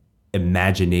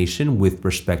imagination with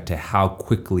respect to how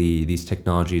quickly these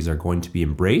technologies are going to be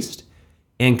embraced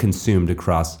and consumed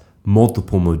across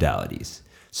multiple modalities.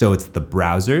 So it's the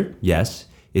browser, yes.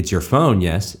 It's your phone,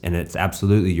 yes. And it's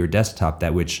absolutely your desktop,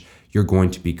 that which you're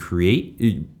going to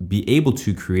be able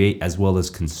to create as well as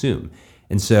consume.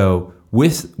 And so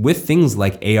with things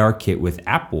like ARKit with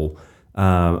Apple,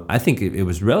 I think it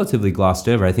was relatively glossed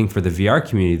over. I think for the VR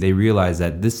community, they realized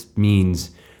that this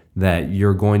means that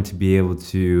you're going to be able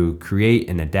to create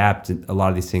and adapt a lot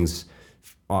of these things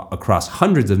across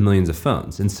hundreds of millions of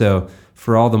phones. And so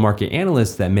for all the market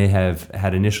analysts that may have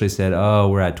had initially said, oh,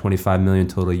 we're at 25 million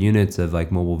total units of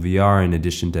like mobile VR in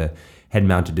addition to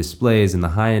head-mounted displays and the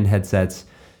high-end headsets,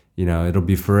 it'll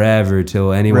be forever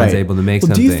till anyone's able to make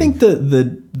something. Do you think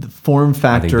the form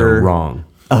factor wrong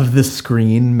of the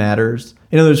screen matters?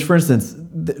 For instance,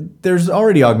 there's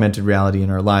already augmented reality in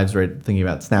our lives, right? Thinking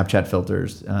about Snapchat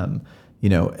filters,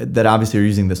 that obviously are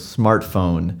using the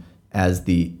smartphone as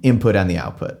the input and the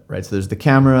output, right? So there's the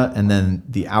camera, and then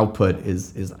the output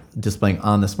is displaying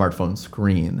on the smartphone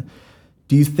screen.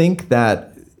 Do you think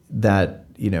that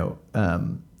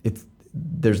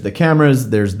there's the cameras,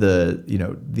 there's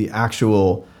the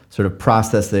actual sort of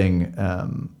processing,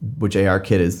 which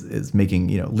ARKit is making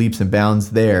leaps and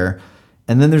bounds there.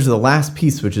 And then there's the last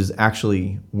piece, which is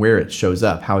actually where it shows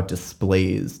up, how it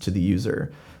displays to the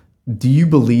user. Do you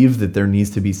believe that there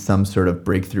needs to be some sort of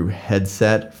breakthrough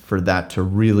headset for that to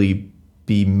really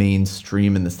be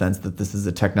mainstream, in the sense that this is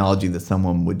a technology that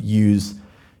someone would use,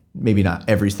 maybe not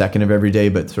every second of every day,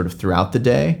 but sort of throughout the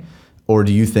day? Or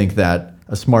do you think that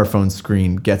a smartphone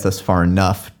screen gets us far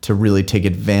enough to really take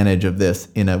advantage of this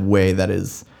in a way that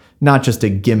is not just a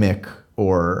gimmick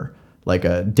or like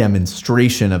a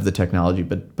demonstration of the technology,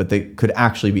 but they could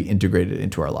actually be integrated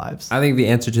into our lives? I think the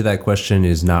answer to that question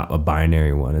is not a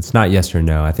binary one. It's not yes or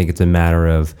no. I think it's a matter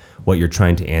of what you're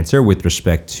trying to answer with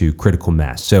respect to critical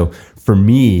mass. So for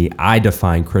me, I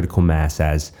define critical mass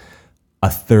as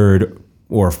a third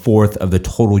or a fourth of the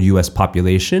total US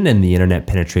population and the internet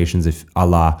penetrations, if a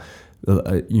la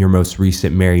your most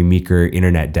recent Mary Meeker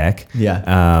internet deck.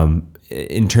 Yeah.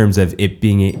 In terms of it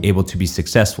being able to be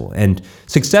successful. And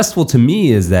successful to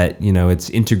me is that, it's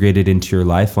integrated into your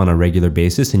life on a regular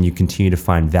basis and you continue to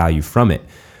find value from it.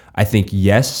 I think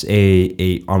yes,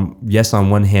 on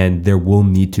one hand, there will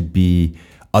need to be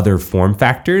other form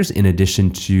factors in addition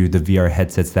to the VR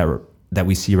headsets that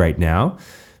we see right now.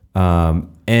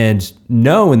 And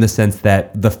no, in the sense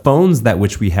that the phones that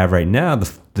which we have right now,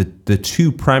 the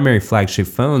two primary flagship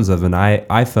phones of an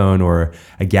iPhone or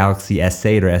a Galaxy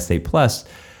S8 or S8 Plus,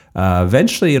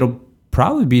 eventually it'll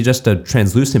probably be just a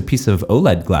translucent piece of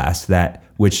OLED glass that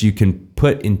which you can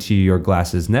put into your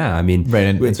glasses now. I mean, right,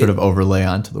 and sort of overlay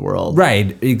onto the world.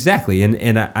 Right, exactly.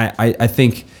 And I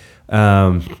think,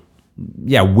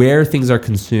 where things are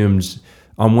consumed,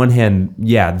 on one hand,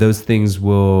 those things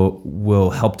will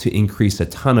help to increase a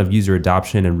ton of user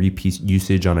adoption and repeat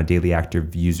usage on a daily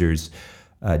active user's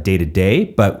day to day.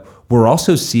 But we're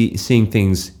also seeing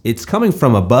things, it's coming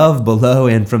from above, below,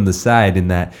 and from the side, in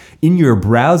that in your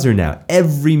browser now,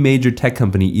 every major tech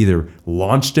company either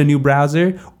launched a new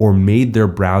browser or made their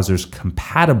browsers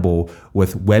compatible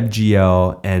with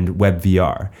WebGL and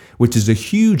WebVR, which is a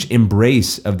huge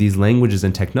embrace of these languages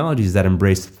and technologies that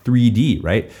embrace 3D,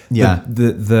 right? Yeah.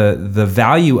 The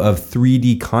value of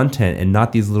 3D content and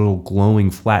not these little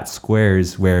glowing flat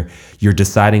squares where you're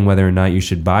deciding whether or not you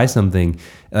should buy something.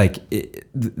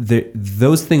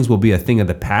 Those things will be a thing of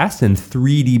the past, and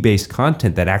 3D based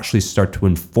content that actually start to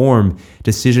inform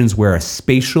decisions where a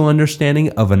spatial understanding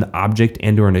of an object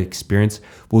and or an experience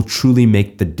will truly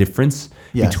make the difference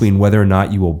between whether or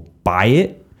not you will buy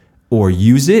it or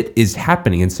use it is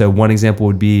happening. And so one example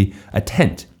would be a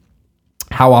tent.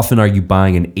 How often are you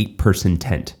buying an 8-person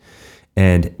tent?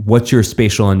 And what's your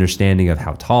spatial understanding of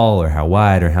how tall or how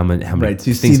wide or how many right, so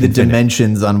you see the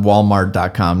dimensions on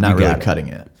Walmart.com, not really cutting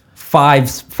it.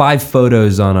 Five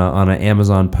photos on an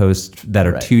Amazon post that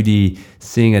are 2D,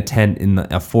 seeing a tent in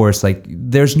a forest, like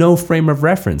there's no frame of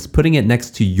reference. Putting it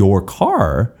next to your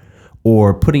car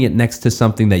or putting it next to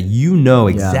something that you know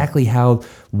exactly how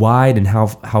wide and how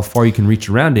far you can reach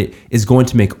around it is going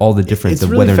to make all the difference of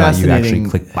really whether or not you actually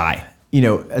click buy. You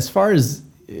know, as far as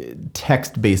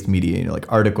text-based media, you know,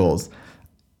 like articles,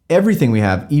 everything we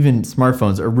have, even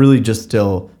smartphones, are really just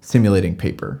still simulating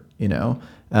paper, you know?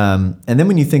 And then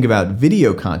when you think about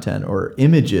video content or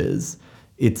images,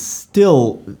 it's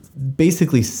still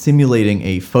basically simulating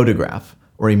a photograph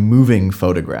or a moving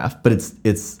photograph, but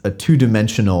it's a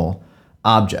two-dimensional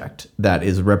object that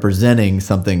is representing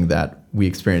something that we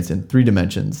experience in 3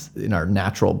 dimensions in our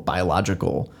natural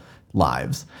biological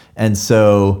lives. And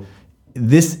so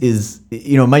this is,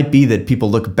 you know, it might be that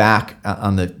people look back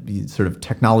on the sort of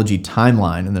technology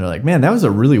timeline and they're like, man, that was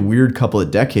a really weird couple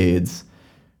of decades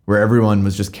where everyone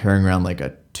was just carrying around like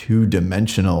a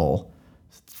 2-dimensional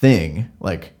thing.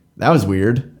 Like, that was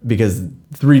weird, because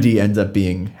 3D ends up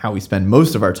being how we spend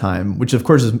most of our time, which of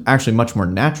course is actually much more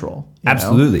natural.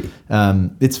 Absolutely.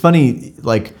 It's funny,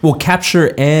 like... Well,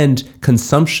 capture and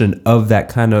consumption of that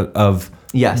kind of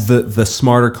the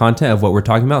smarter content of what we're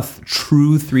talking about,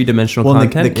 true 3-dimensional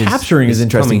content. The capturing is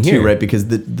interesting too, right? Because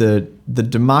the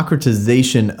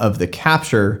democratization of the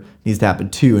capture needs to happen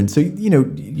too. And so, you know,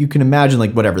 you can imagine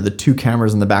like whatever, the 2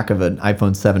 cameras on the back of an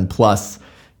iPhone 7 Plus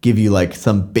give you like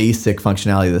some basic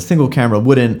functionality that a single camera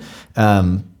wouldn't.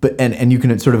 But you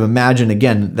can sort of imagine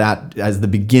again that as the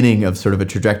beginning of sort of a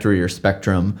trajectory or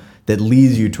spectrum that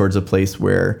leads you towards a place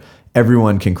where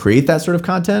everyone can create that sort of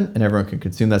content and everyone can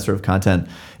consume that sort of content.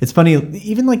 It's funny,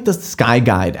 even like the Sky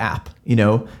Guide app, you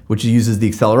know, which uses the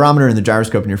accelerometer and the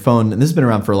gyroscope in your phone, and this has been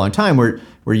around for a long time, where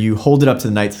you hold it up to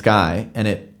the night sky and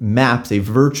it maps a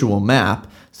virtual map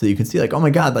so that you can see like, oh my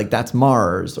God, like that's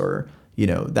Mars, or, you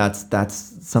know,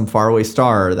 that's some faraway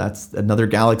star, that's another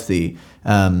galaxy.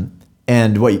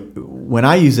 And when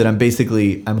I use it,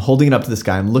 I'm holding it up to the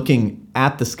sky, I'm looking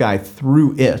at the sky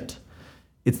through it.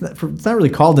 It's not really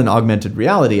called an augmented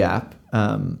reality app,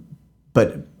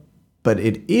 but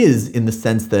it is in the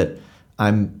sense that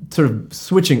I'm sort of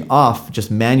switching off just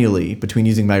manually between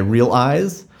using my real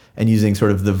eyes and using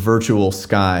sort of the virtual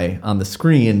sky on the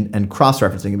screen and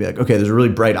cross-referencing and be like, okay, there's a really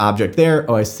bright object there.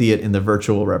 Oh, I see it in the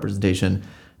virtual representation,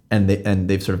 and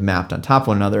they've sort of mapped on top of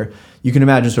one another. You can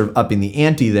imagine sort of upping the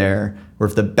ante there, where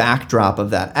if the backdrop of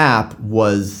that app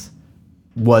was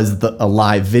a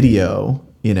live video,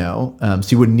 you know, so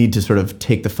you wouldn't need to sort of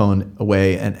take the phone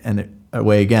away and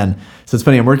away again. So it's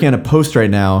funny, I'm working on a post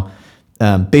right now.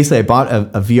 Basically, I bought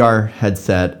a VR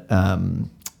headset,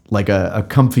 like a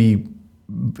comfy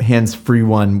hands-free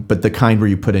one, but the kind where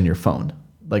you put in your phone,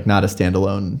 like not a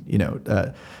standalone, you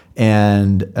know,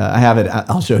 and I have it,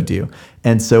 I'll show it to you.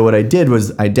 And so what I did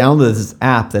was I downloaded this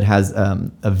app that has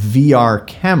a VR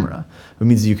camera. It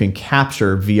means you can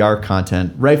capture VR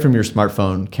content right from your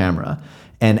smartphone camera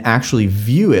and actually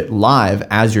view it live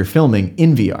as you're filming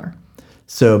in VR.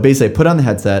 So basically I put on the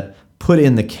headset, put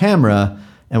in the camera,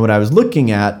 and what I was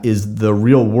looking at is the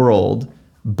real world,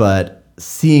 but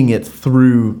seeing it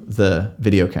through the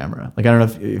video camera. Like, I don't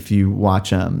know if you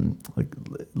watch like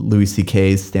Louis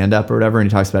C.K.'s stand-up or whatever, and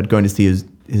he talks about going to see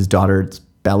his daughter's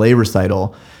ballet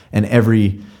recital, and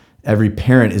every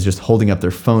parent is just holding up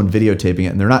their phone videotaping it,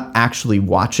 and they're not actually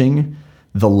watching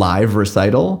the live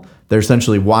recital. They're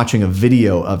essentially watching a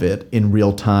video of it in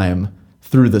real time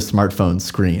through the smartphone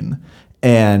screen.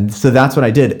 And so that's what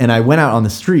I did. And I went out on the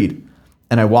street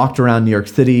and I walked around New York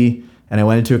City, and I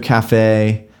went into a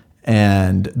cafe,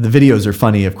 and the videos are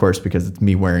funny, of course, because it's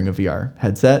me wearing a VR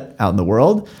headset out in the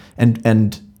world.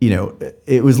 And you know,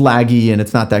 it was laggy and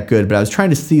it's not that good, but I was trying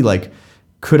to see, like,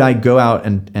 could I go out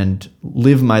and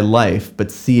live my life,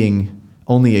 but seeing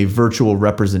only a virtual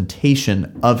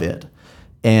representation of it?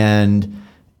 And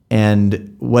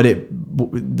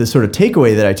the sort of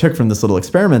takeaway that I took from this little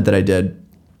experiment that I did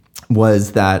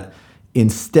was that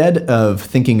instead of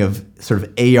thinking of sort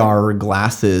of AR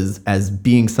glasses as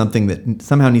being something that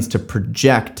somehow needs to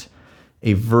project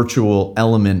a virtual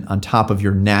element on top of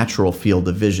your natural field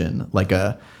of vision, like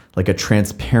a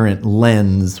transparent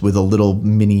lens with a little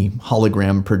mini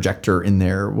hologram projector in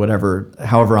there, whatever,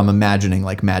 however I'm imagining,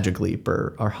 like Magic Leap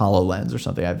or HoloLens or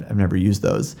something. I've never used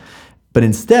those. But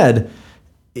instead,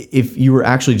 if you were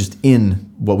actually just in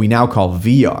what we now call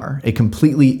VR, a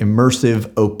completely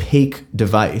immersive, opaque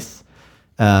device,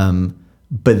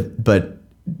 but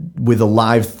with a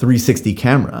live 360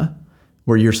 camera,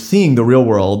 where you're seeing the real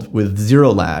world with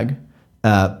zero lag,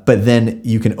 but then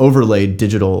you can overlay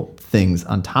digital things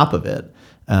on top of it,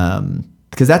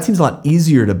 because that seems a lot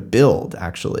easier to build,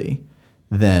 actually,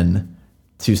 than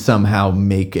to somehow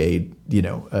make a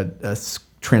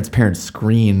transparent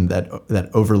screen that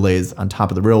overlays on top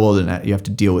of the real world, and you have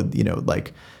to deal with,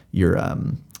 like your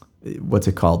what's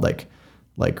it called,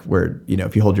 like where,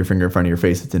 if you hold your finger in front of your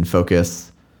face, it's in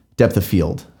focus, depth of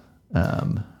field.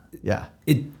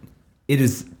 It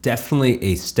is definitely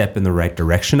a step in the right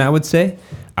direction, I would say.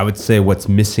 I would say what's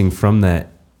missing from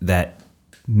that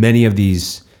many of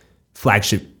these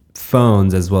flagship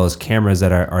phones, as well as cameras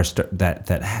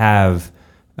that have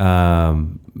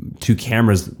two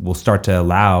cameras, will start to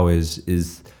allow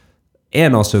is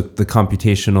and also the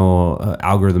computational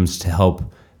algorithms to help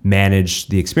manage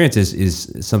the experiences,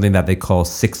 is something that they call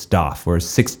 6DoF, or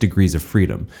 6 degrees of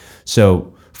freedom.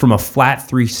 So from a flat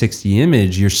 360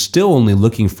 image, you're still only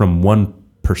looking from one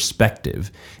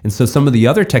perspective. And so some of the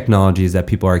other technologies that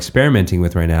people are experimenting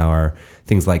with right now are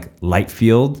things like light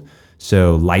field.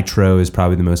 So Lytro is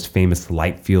probably the most famous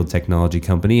light field technology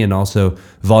company, and also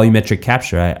volumetric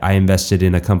capture. I invested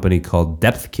in a company called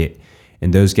DepthKit,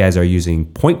 and those guys are using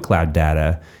point cloud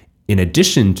data in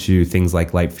addition to things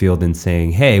like light field, and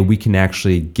saying, hey, we can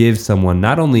actually give someone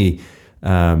not only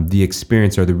the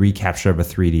experience or the recapture of a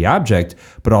 3D object,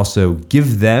 but also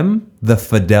give them the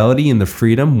fidelity and the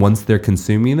freedom, once they're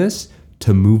consuming this,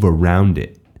 to move around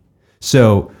it.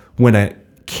 So when a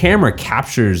camera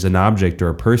captures an object or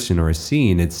a person or a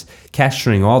scene, it's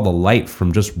capturing all the light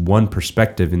from just one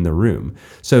perspective in the room.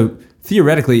 So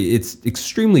theoretically, it's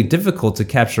extremely difficult to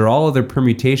capture all of their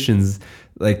permutations,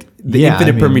 like the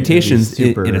infinite permutations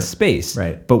in a space.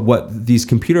 Right. But what these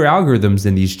computer algorithms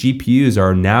and these GPUs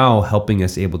are now helping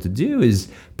us able to do is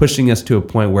pushing us to a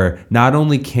point where not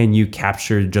only can you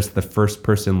capture just the first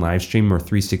person live stream or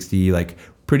 360, like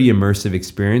pretty immersive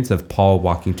experience of Paul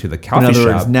walking to the coffee shop. In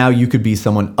other words, now you could be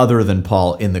someone other than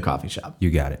Paul in the coffee shop.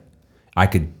 You got it. I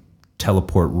could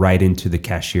teleport right into the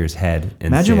cashier's head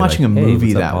and imagine say, watching like, a hey,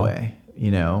 movie what's up, that Paul? way,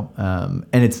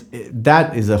 and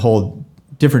that is a whole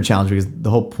different challenge, because the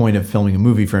whole point of filming a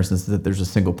movie, for instance, is that there's a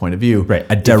single point of view. Right.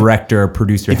 A director, a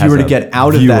producer. If you were to get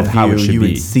out of that view, you would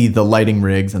be. see the lighting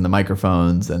rigs and the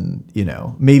microphones, and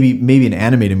maybe an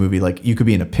animated movie, like you could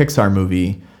be in a Pixar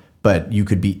movie, but you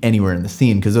could be anywhere in the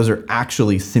scene, because those are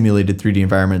actually simulated 3D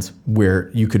environments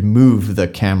where you could move the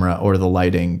camera or the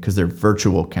lighting, because they're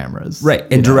virtual cameras. Right.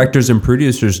 And directors and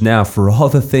producers now, for all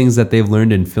the things that they've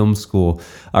learned in film school,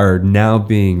 are now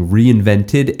being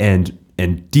reinvented and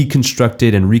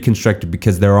deconstructed and reconstructed,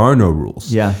 because there are no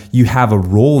rules. Yeah. You have a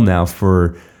role now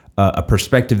for a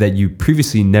perspective that you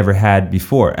previously never had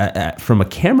before. From a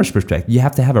camera's perspective, you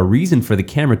have to have a reason for the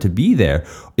camera to be there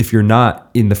if you're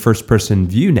not in the first person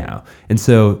view now. And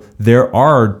so there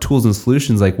are tools and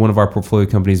solutions, like one of our portfolio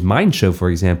companies, Mindshow,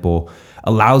 for example,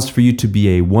 allows for you to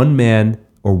be a one-man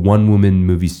or one-woman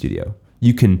movie studio.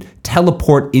 You can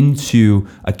teleport into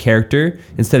a character.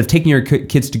 Instead of taking your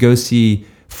kids to go see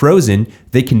Frozen,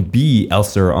 they can be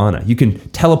Elsa or Anna. You can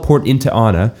teleport into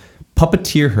Anna,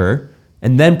 puppeteer her,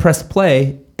 and then press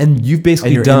play, And you've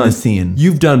basically you're in done the scene.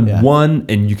 You've done Yeah. one,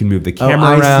 and you can move the camera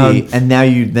I around. see. And now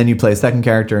you play a second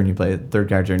character and you play a third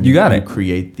character and You got it.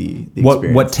 create the What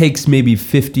experience. takes maybe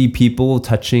 50 people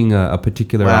touching a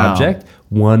particular Wow. object,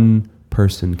 one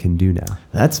person can do now.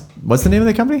 What's the name of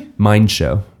the company? Mind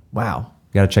Show. Wow.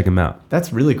 You got to check them out.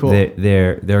 That's really cool.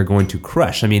 They're going to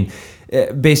crush. I mean,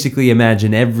 basically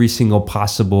imagine every single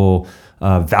possible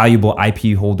valuable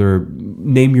IP holder.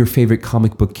 Name your favorite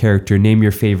comic book character. Name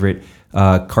your favorite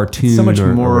cartoon. so much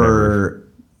or more whatever.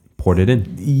 Port it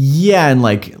in. Yeah, and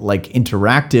like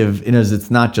interactive,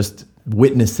 it's not just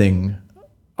witnessing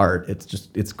art,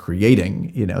 it's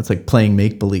creating, it's like playing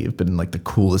make believe, but in like the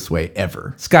coolest way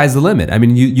ever. Sky's the limit. I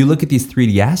mean, you look at these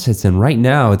 3D assets, and right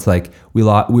now it's like we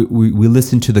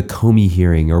listen to the Comey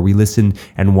hearing, or we listen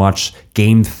and watch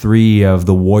Game 3 of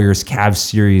the Warriors Cavs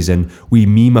series, and we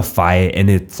memify it, and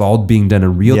it's all being done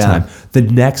in real time. The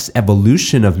next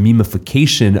evolution of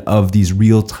memification of these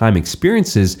real time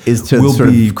experiences Is to sort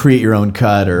of create your own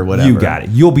cut or whatever. You got it.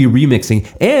 You'll be remixing,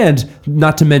 and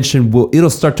not to mention, it'll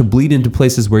start to bleed into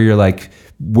places where you're like,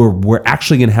 we're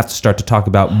actually going to have to start to talk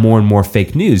about more and more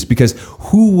fake news, because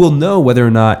who will know whether or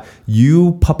not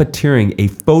you puppeteering a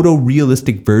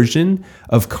photorealistic version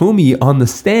of Comey on the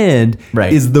stand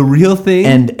is the real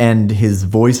thing, and his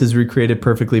voice is recreated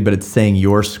perfectly, but it's saying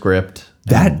your script.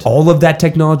 All of that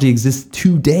technology exists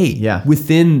today. Yeah.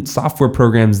 Within software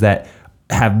programs that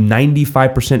have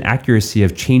 95% accuracy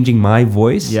of changing my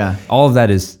voice. Yeah. All of that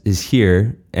is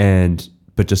here,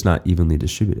 but just not evenly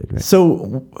distributed, right?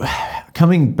 So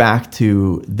coming back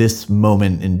to this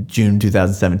moment in June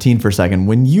 2017 for a second,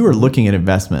 when you are looking at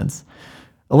investments,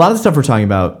 a lot of the stuff we're talking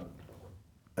about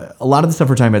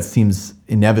seems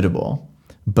inevitable,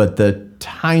 but the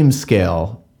time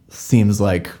scale seems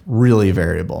like really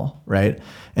variable, right?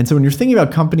 And so when you're thinking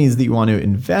about companies that you want to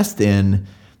invest in,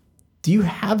 do you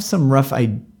have some rough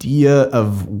idea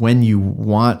of when you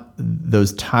want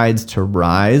those tides to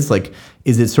rise? Like,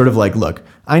 is it sort of like, look,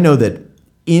 I know that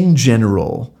in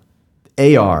general,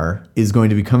 AR is going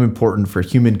to become important for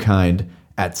humankind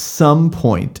at some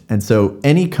point. And so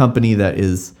any company that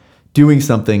is doing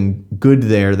something good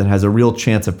there that has a real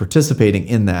chance of participating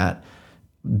in that,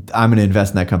 I'm going to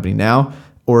invest in that company now.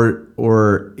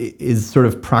 Or is sort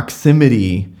of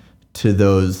proximity to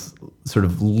those sort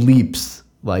of leaps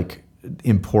like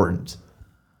important?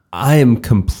 I am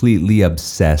completely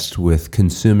obsessed with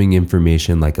consuming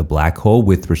information like a black hole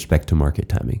with respect to market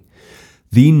timing.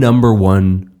 The number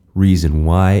one reason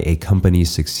why a company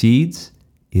succeeds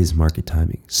is market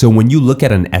timing. So when you look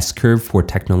at an S-curve for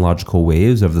technological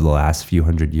waves over the last few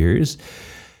hundred years,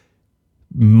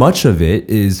 much of it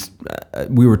is,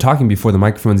 we were talking before the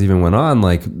microphones even went on,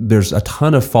 like there's a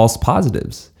ton of false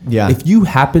positives. Yeah. If you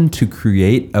happen to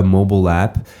create a mobile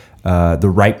app,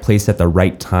 the right place at the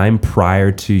right time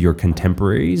prior to your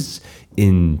contemporaries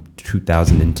in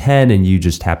 2010, and you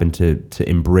just happen to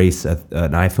embrace an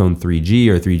iPhone 3G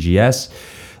or 3GS,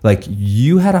 like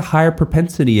you had a higher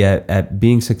propensity at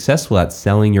being successful at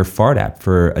selling your fart app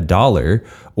for $1,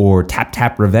 or Tap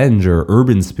Tap Revenge or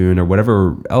Urban Spoon or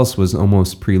whatever else was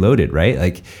almost preloaded, right?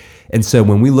 Like, and so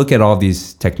when we look at all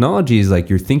these technologies, like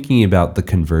you're thinking about the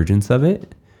convergence of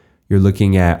it. You're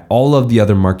looking at all of the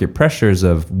other market pressures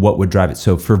of what would drive it.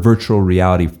 So for virtual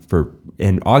reality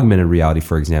and augmented reality,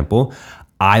 for example,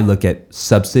 I look at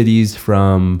subsidies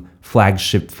from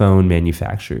flagship phone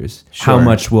manufacturers. Sure. How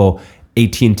much will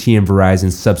AT&T and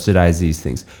Verizon subsidize these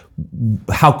things?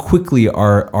 How quickly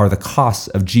are the costs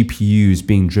of GPUs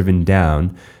being driven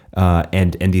down,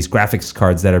 and these graphics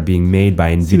cards that are being made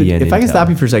by NVIDIA and If I can Intel? stop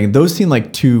you for a second, those seem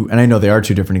like two, and I know they are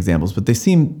two different examples, but they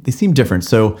seem different.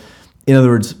 So in other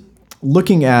words,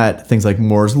 looking at things like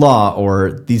Moore's Law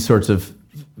or these sorts of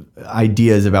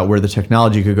ideas about where the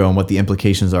technology could go and what the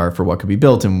implications are for what could be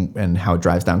built and how it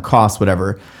drives down costs,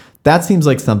 whatever, that seems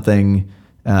like something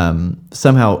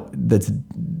somehow that's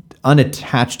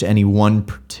unattached to any one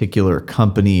particular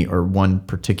company or one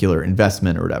particular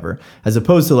investment or whatever, as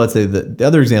opposed to, let's say, the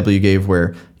other example you gave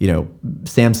where,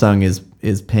 Samsung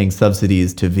is paying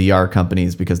subsidies to VR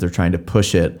companies because they're trying to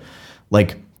push it.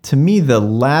 Like, to me, the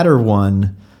latter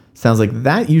one sounds like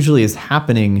that usually is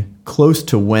happening close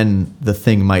to when the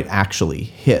thing might actually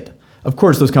hit. Of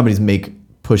course, those companies make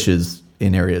pushes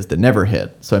in areas that never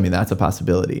hit. So, I mean, that's a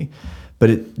possibility.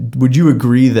 But would you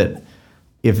agree that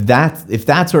if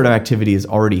that sort of activity is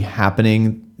already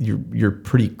happening, you're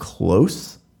pretty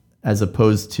close, as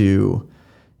opposed to,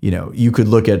 you could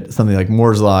look at something like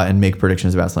Moore's Law and make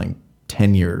predictions about something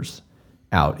 10 years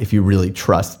out if you really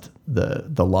trust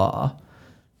the law.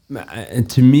 And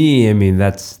to me, I mean,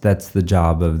 that's the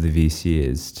job of the VC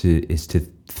is to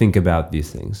think about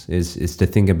these things, is to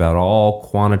think about all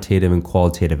quantitative and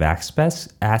qualitative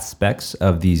aspects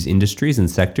of these industries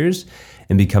and sectors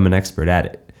and become an expert at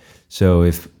it. So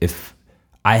if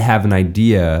I have an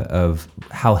idea of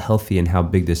how healthy and how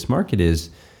big this market is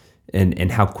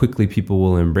and how quickly people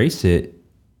will embrace it,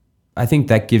 I think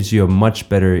that gives you a much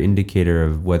better indicator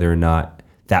of whether or not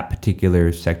that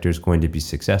particular sector is going to be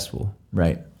successful.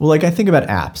 Right. Well, like I think about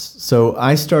apps. So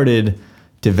I started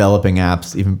developing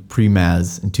apps even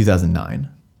pre-Maz in 2009.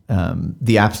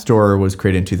 The App Store was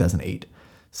created in 2008.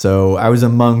 So I was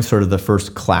among sort of the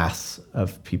first class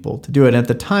of people to do it. And at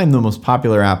the time, the most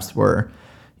popular apps were,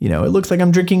 it looks like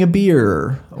I'm drinking a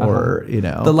beer or,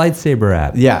 The lightsaber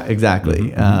app. Yeah,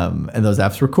 exactly. And those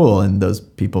apps were cool and those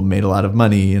people made a lot of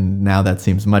money. And now that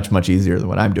seems much, much easier than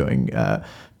what I'm doing.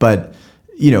 But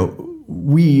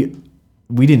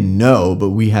we didn't know, but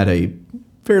we had a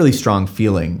fairly strong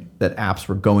feeling that apps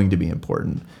were going to be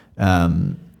important.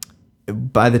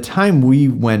 By the time we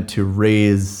went to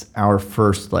raise our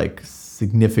first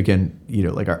significant,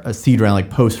 a seed round,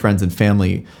 post Friends and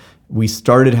Family, we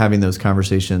started having those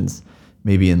conversations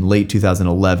maybe in late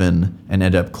 2011 and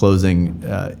ended up closing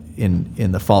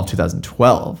in the fall of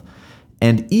 2012.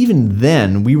 And even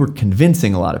then, we were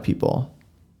convincing a lot of people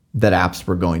that apps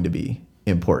were going to be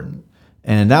important.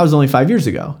 And that was only 5 years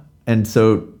ago. And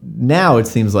so now it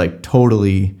seems like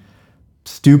totally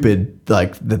stupid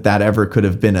that ever could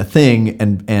have been a thing.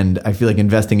 And I feel like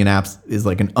investing in apps is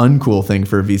like an uncool thing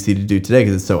for a VC to do today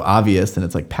because it's so obvious and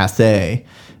it's like passe.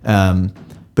 But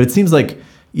it seems like,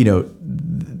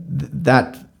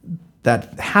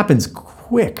 that happens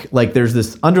quick. Like there's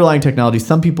this underlying technology.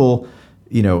 Some people,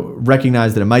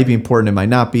 recognize that it might be important, it might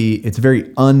not be. It's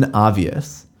very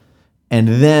unobvious. And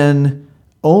then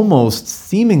almost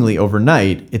seemingly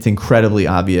overnight, it's incredibly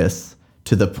obvious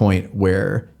to the point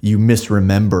where you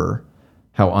misremember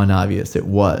how unobvious it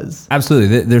was.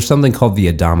 Absolutely. There's something called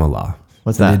the Adama Law.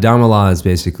 What's that? The Adama Law is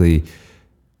basically,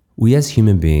 we as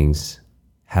human beings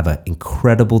have an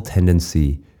incredible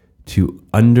tendency to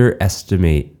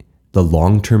underestimate the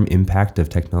long-term impact of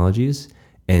technologies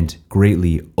and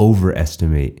greatly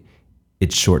overestimate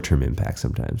its short-term impact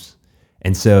sometimes.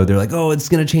 And so they're like, oh, it's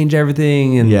going to change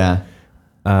everything. And yeah.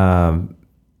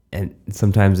 And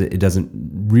sometimes it doesn't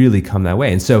really come that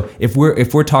way. And so if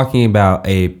we're talking about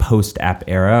a post-app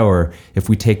era, or if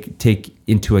we take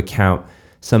into account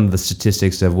some of the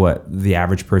statistics of what the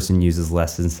average person uses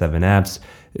less than 7 apps,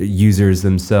 users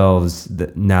themselves,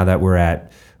 now that we're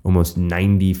at almost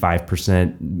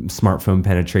 95% smartphone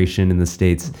penetration in the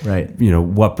States, right?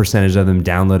 What percentage of them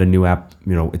download a new app?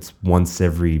 It's once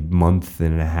every month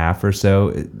and a half or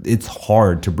so. It's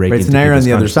hard to break into. So now you're on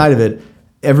the other side of it.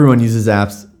 Everyone uses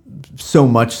apps, so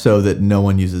much so that no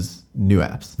one uses new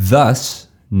apps. Thus,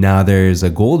 now there's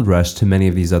a gold rush to many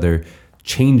of these other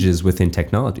changes within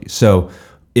technology. So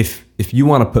if you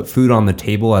want to put food on the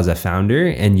table as a founder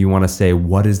and you want to say,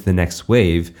 what is the next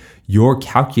wave? You're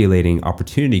calculating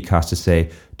opportunity cost to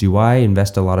say, do I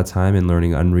invest a lot of time in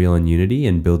learning Unreal and Unity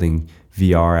and building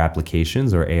VR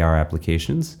applications or AR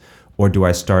applications? Or do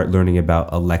I start learning about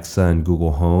Alexa and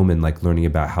Google Home and learning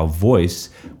about how voice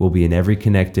will be in every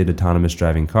connected autonomous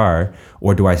driving car?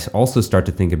 Or do I also start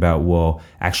to think about, well,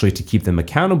 actually to keep them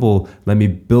accountable, let me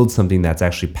build something that's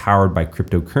actually powered by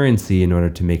cryptocurrency in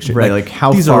order to make sure. Right,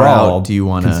 how these far are all out do you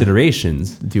want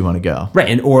considerations? Do you want to go? Right,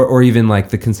 and or even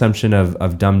the consumption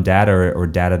of dumb data or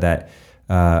data that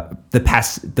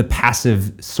the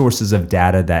passive sources of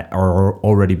data that are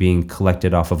already being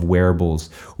collected off of wearables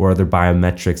or other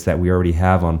biometrics that we already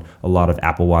have on a lot of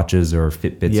Apple Watches or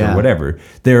Fitbits or whatever.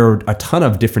 There are a ton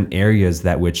of different areas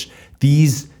that which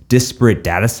these disparate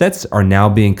data sets are now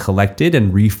being collected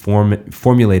and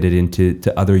formulated into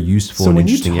other useful and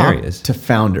interesting areas. So when you talk to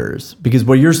founders, because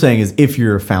what you're saying is if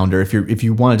you're a founder, if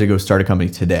you wanted to go start a company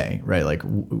today, right?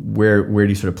 Where do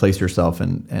you sort of place yourself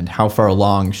and how far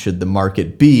along should the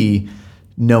market be,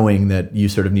 knowing that you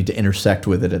sort of need to intersect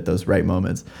with it at those right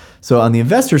moments? So on the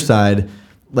investor side,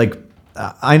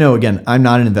 I know, again, I'm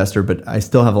not an investor, but I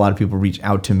still have a lot of people reach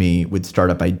out to me with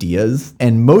startup ideas,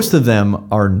 and most of them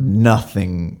are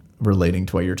nothing relating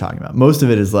to what you're talking about. Most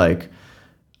of it is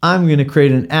I'm going to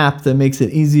create an app that makes it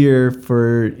easier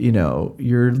for,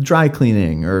 your dry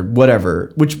cleaning or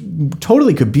whatever, which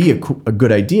totally could be a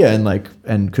good idea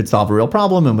and could solve a real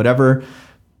problem and whatever,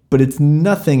 but it's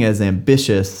nothing as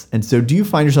ambitious. And so do you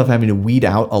find yourself having to weed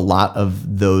out a lot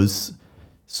of those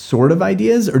sort of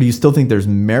ideas, or do you still think there's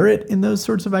merit in those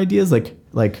sorts of ideas?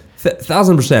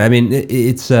 1,000%. I mean,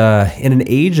 it's in an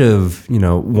age of,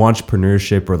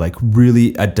 entrepreneurship or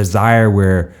really a desire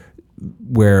where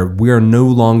where we are no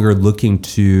longer looking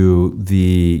to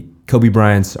the Kobe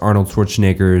Bryant's, Arnold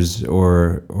Schwarzenegger's,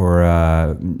 or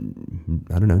I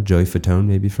don't know, Joey Fatone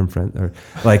maybe from Friends, or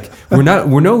like we're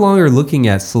no longer looking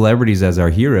at celebrities as our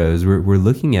heroes. We're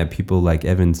looking at people like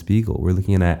Evan Spiegel. We're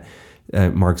looking at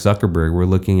Mark Zuckerberg. We're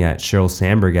looking at Sheryl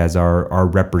Sandberg as our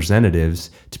representatives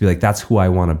to be like, that's who I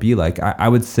want to be like. I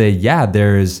would say, yeah,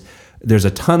 there's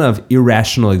a ton of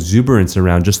irrational exuberance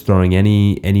around just throwing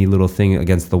any little thing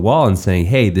against the wall and saying,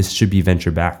 hey, this should be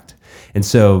venture backed. And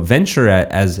so venture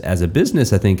as a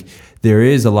business, I think there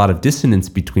is a lot of dissonance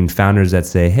between founders that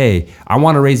say, hey, I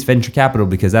want to raise venture capital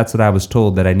because that's what I was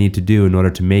told that I need to do in order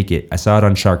to make it. I saw it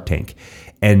on Shark Tank.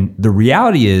 And the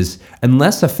reality is,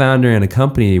 unless a founder in a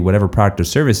company, whatever product or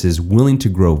service, is willing to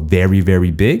grow very,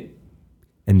 very big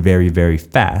and very, very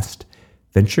fast,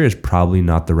 venture is probably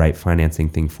not the right financing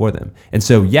thing for them. And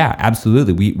so, yeah,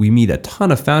 absolutely. We meet a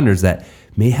ton of founders that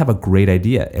may have a great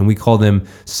idea. And we call them,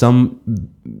 some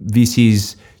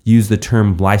VCs use the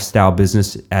term lifestyle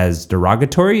business as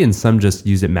derogatory, and some just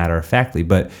use it matter-of-factly.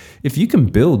 But if you can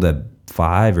build a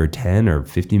 5 or 10 or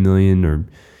 50 million or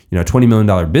 $20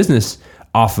 million business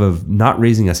off of not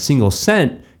raising a single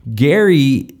cent,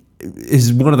 Gary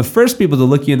is one of the first people to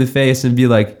look you in the face and be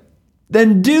like,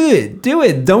 then do it.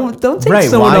 Don't take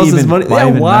someone else's money.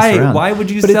 Why would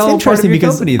you sell part of your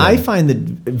company then? I find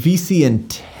that VC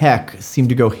and tech seem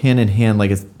to go hand in hand.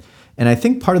 And I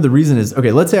think part of the reason is,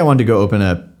 okay, let's say I wanted to go open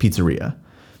a pizzeria.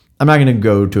 I'm not going to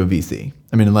go to a VC.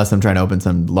 I mean, unless I'm trying to open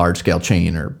some large scale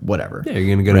chain or whatever. Yeah, you're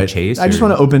going to go to Chase. I just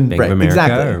want to open Bank of America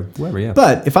exactly. or whoever. Yeah.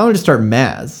 But if I wanted to start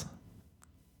Maz,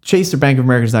 Chase or Bank of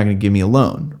America is not going to give me a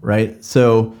loan, right?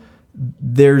 So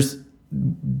there's,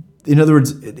 in other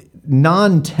words,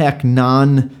 non-tech,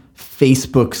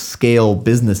 non-Facebook scale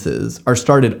businesses are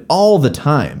started all the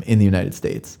time in the United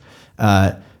States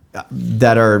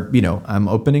that are, I'm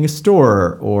opening a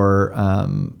store, or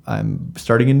I'm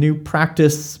starting a new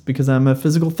practice because I'm a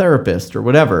physical therapist or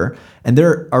whatever. And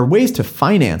there are ways to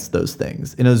finance those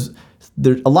things.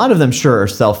 A lot of them, sure, are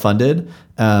self-funded,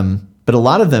 but a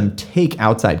lot of them take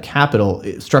outside capital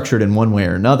structured in one way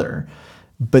or another.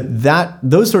 But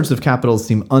those sorts of capitals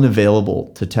seem unavailable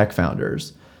to tech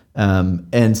founders.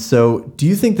 And so do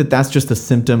you think that that's just a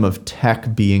symptom of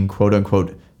tech being quote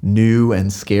unquote new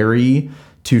and scary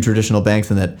to traditional banks,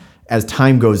 and that as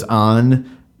time goes on,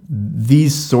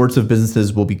 these sorts of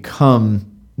businesses will become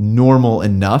normal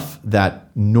enough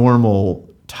that normal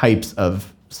types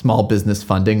of small business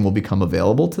funding will become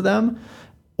available to them?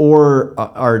 Or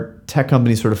are tech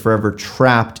companies sort of forever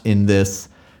trapped in this,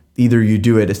 either you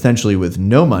do it essentially with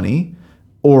no money,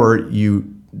 or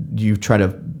you try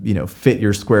to fit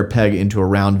your square peg into a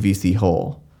round VC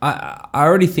hole? I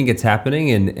already think it's happening,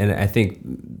 and I think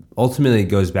ultimately it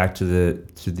goes back to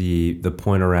the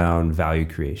point around value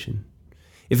creation.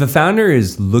 If a founder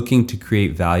is looking to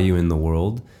create value in the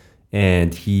world,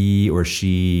 and he or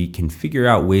she can figure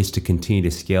out ways to continue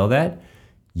to scale that,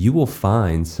 you will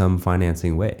find some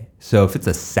financing way. So if it's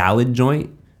a salad joint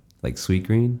like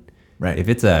Sweetgreen, right? If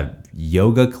it's a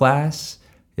yoga class,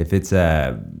 if it's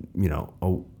a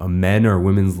men or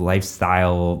women's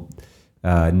lifestyle,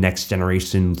 next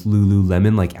generation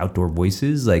Lululemon, like Outdoor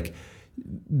Voices, like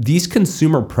these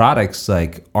consumer products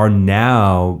like are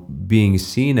now being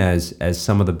seen as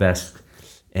some of the best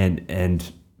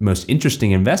and most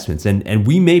interesting investments, and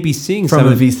we may be seeing from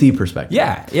a VC perspective.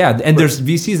 Yeah, and there's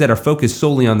VCs that are focused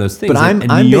solely on those things. But I'm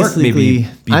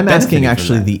asking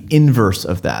actually the inverse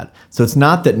of that. So it's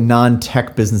not that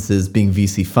non-tech businesses being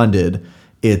VC funded,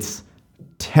 it's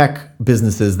tech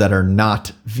businesses that are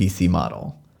not VC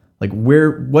model. Like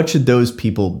what should those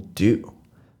people do?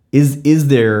 Is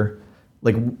there,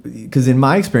 because in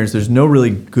my experience, there's no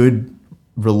really good,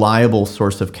 reliable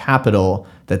source of capital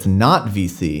that's not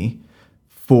VC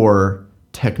for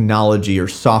technology or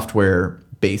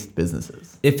software-based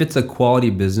businesses. If it's a quality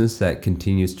business that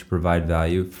continues to provide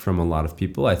value from a lot of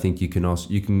people, I think you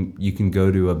can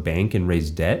go to a bank and raise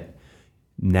debt.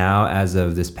 Now, as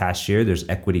of this past year, there's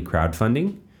equity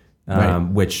crowdfunding,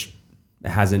 which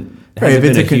hasn't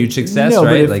been a huge success,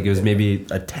 right? Like it was maybe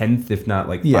a tenth, if not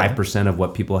 5% of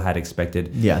what people had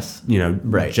expected. Yes,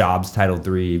 Jobs Title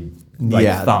III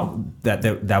thought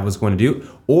that was going to do.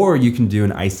 Or you can do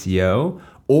an ICO,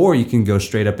 or you can go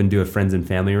straight up and do a friends and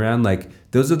family round. Like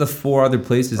those are the 4 other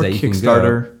places that you can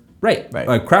go. Right.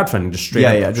 Like crowdfunding, just straight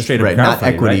up crowdfunding. Not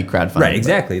equity crowdfunding. Right,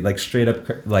 exactly. Like straight up,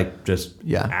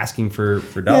 asking for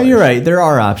dollars. Yeah, you're right. There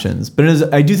are options.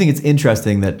 But I do think it's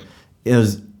interesting that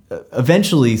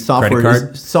eventually software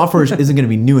isn't going to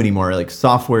be new anymore. Like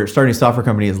starting a software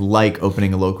company is like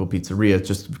opening a local pizzeria. It's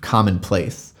just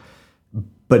commonplace.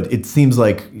 but it seems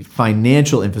like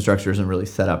financial infrastructure isn't really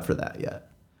set up for that yet.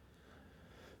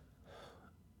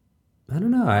 I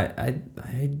don't know. I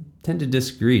tend to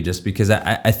disagree just because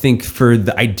I think for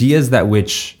the ideas that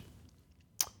which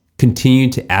continue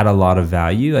to add a lot of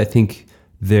value, I think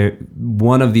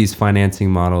one of these financing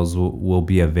models will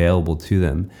be available to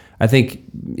them. I think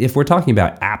if we're talking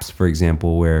about apps, for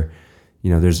example, where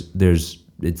there's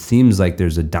it seems like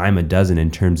there's a dime a dozen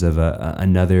in terms of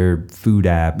another food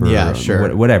app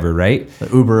or whatever, right? The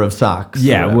Uber of socks.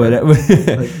 Yeah, whatever.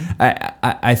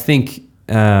 I think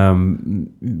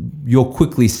you'll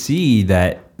quickly see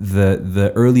that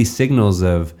the early signals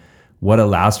of what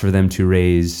allows for them to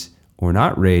raise or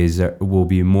not raise will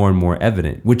be more and more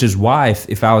evident, which is why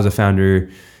if I was a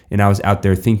founder and I was out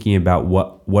there thinking about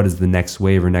what is the next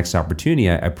wave or next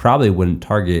opportunity, I probably wouldn't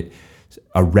target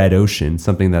a red ocean,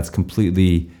 something that's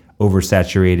completely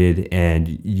oversaturated and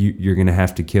you're going to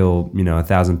have to kill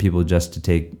 1,000 people just to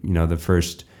take the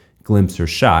first glimpse or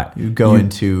shot. You go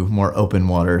into more open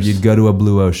waters. You'd go to a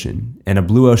blue ocean, and a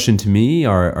blue ocean to me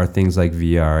are things like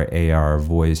VR, AR,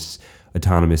 voice,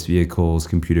 autonomous vehicles,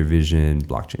 computer vision,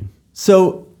 blockchain.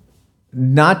 So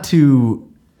I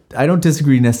don't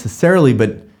disagree necessarily,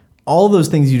 but all those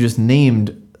things you just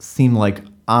named seem like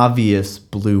obvious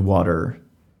blue water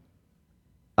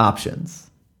options.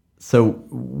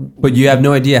 But you have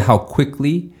no idea how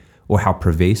quickly or how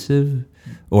pervasive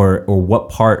or what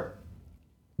part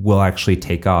will actually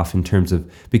take off in terms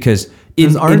of, because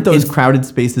aren't those crowded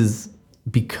spaces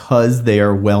because they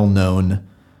are well known,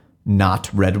 not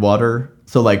Redwater?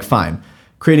 So like, fine,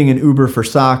 creating an Uber for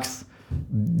socks,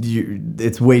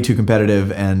 it's way too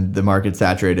competitive and the market's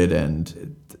saturated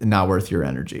and not worth your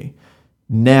energy.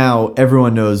 Now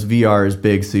everyone knows VR is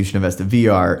big, so you should invest in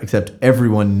VR, except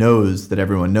everyone knows that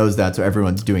everyone knows that, so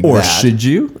everyone's doing that. Or should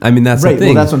you? I mean, that's right. The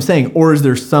thing. Well, that's what I'm saying. Or is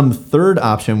there some third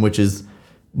option which is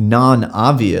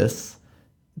non-obvious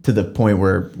to the point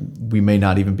where we may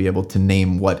not even be able to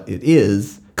name what it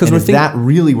is? And is that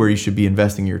really where you should be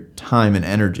investing your time and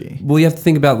energy? Well, you have to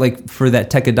think about, like, for that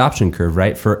tech adoption curve,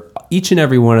 right? For each and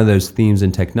every one of those themes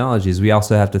and technologies, we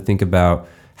also have to think about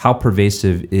how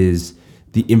pervasive is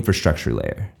the infrastructure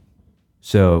layer.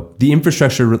 So the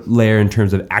infrastructure layer in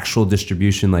terms of actual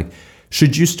distribution, like,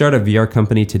 should you start a VR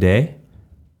company today?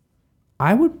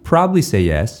 I would probably say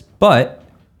yes, but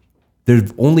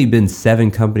there's only been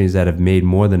 7 companies that have made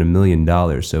more than $1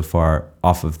 million so far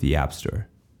off of the App Store.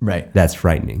 Right. That's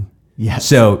frightening. Yes.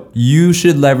 So you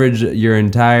should leverage your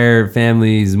entire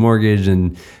family's mortgage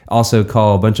and also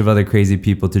call a bunch of other crazy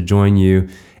people to join you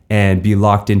and be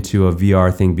locked into a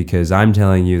VR thing because I'm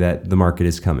telling you that the market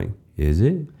is coming. Is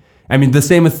it? I mean, the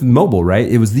same with mobile, right?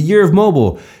 It was the year of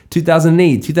mobile,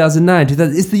 2008, 2009,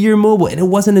 2000. It's the year of mobile. And it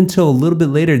wasn't until a little bit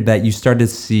later that you started to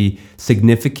see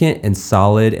significant and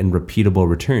solid and repeatable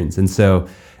returns. And so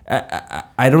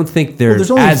I don't think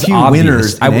there's only as a few obvious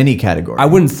winners in any category. I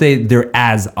wouldn't say they're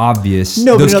as obvious.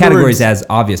 No, those categories as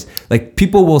obvious. Like,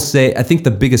 people will say, I think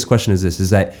the biggest question is this, is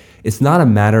that it's not a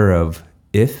matter of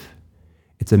if,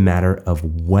 it's a matter of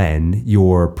when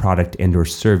your product and or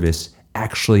service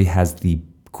actually has the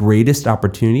greatest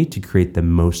opportunity to create the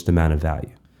most amount of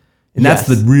value. And that's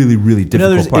the really, really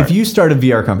difficult part. If you start a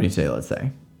VR company today, let's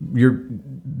say,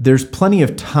 there's plenty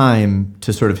of time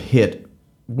to sort of hit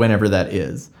whenever that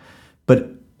is.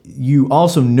 But you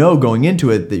also know going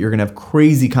into it that you're going to have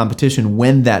crazy competition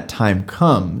when that time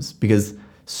comes, because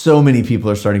so many people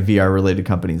are starting VR related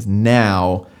companies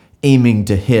now aiming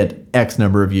to hit X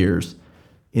number of years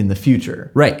in the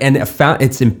future. Right. And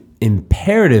it's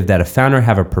imperative that a founder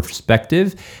have a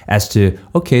perspective as to,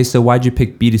 okay, so why'd you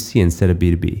pick B2C instead of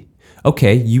B2B?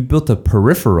 Okay, you built a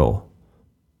peripheral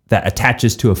that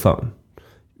attaches to a phone.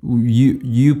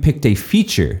 You picked a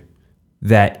feature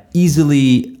that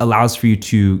easily allows for you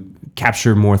to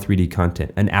capture more 3D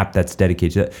content, an app that's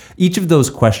dedicated to each of those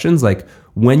questions. Like,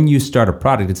 when you start a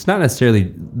product, it's not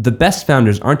necessarily, the best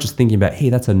founders aren't just thinking about, hey,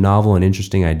 that's a novel and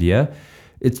interesting idea.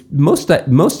 It's most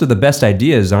of the best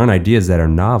ideas aren't ideas that are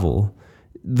novel.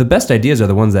 The best ideas are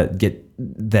the ones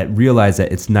that realize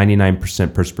that it's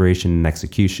 99% perspiration and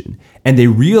execution, and they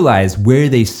realize where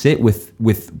they sit with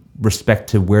respect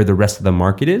to where the rest of the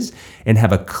market is, and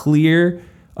have a clear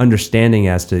understanding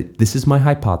as to, this is my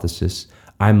hypothesis.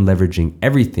 I'm leveraging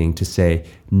everything to say,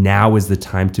 now is the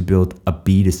time to build a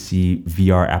B2C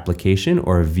VR application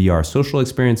or a VR social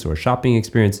experience or a shopping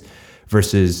experience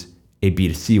versus a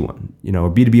B2C one, a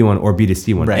B2B one or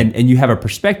B2C one. Right. And you have a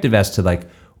perspective as to, like,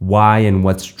 why and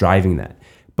what's driving that.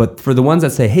 But for the ones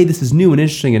that say, hey, this is new and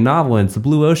interesting and novel and it's a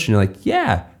blue ocean, you're like,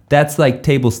 yeah, that's like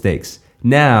table stakes.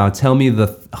 Now tell me the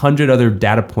 100 other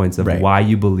data points of why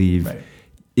you believe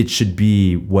it should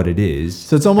be what it is.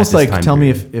 So it's almost at this like, time tell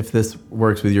me period. if this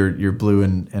works with your blue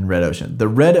and red ocean. The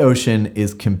red ocean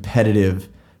is competitive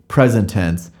present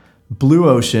tense. Blue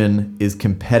ocean is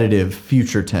competitive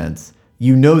future tense.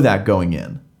 You know that going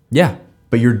in, Yeah.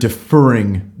 but you're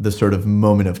deferring the sort of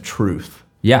moment of truth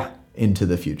Yeah. into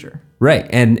the future. Right.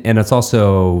 And it's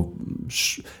also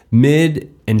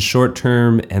mid and short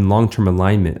term and long term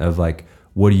alignment of like,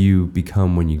 what do you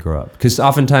become when you grow up? Because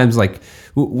oftentimes, like,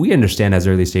 we understand as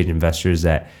early stage investors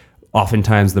that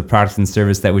oftentimes the product and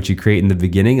service that which you create in the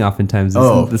beginning oftentimes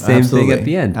isn't the same thing at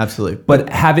the end. Absolutely. But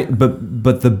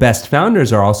but the best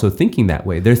founders are also thinking that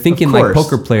way. They're thinking like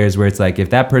poker players, where it's like if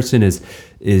that person is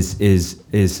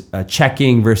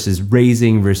checking versus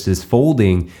raising versus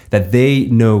folding, that they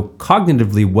know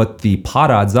cognitively what the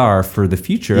pot odds are for the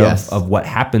future of what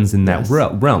happens in that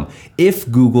realm.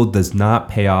 If Google does not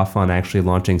pay off on actually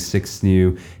launching 6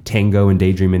 new Tango and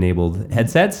Daydream enabled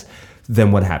headsets,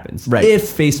 then what happens? Right.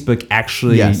 If Facebook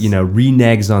actually,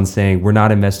 reneges on saying we're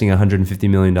not investing $150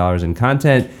 million in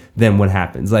content, then what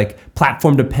happens? Like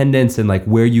platform dependence and like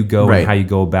where you go and how you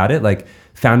go about it. Like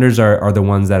founders are the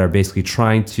ones that are basically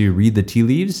trying to read the tea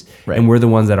leaves, and we're the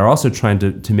ones that are also trying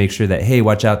to make sure that, hey,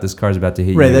 watch out, this car's about to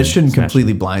hit you. Right. That shouldn't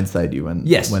completely blindside you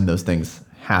when those things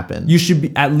happen. You should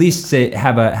be, at least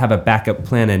have a backup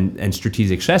plan and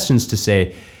strategic sessions to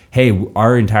say, hey,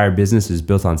 our entire business is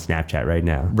built on Snapchat right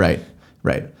now. Right.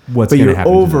 What's but your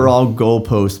overall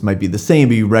goalpost might be the same,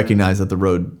 but you recognize that the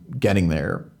road getting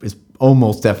there is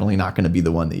almost definitely not going to be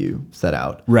the one that you set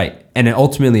out. Right. And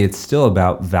ultimately, it's still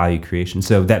about value creation.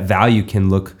 So that value can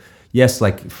look, yes,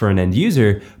 like for an end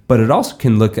user, but it also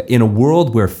can look in a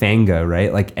world where Fanga,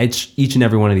 right? Like each and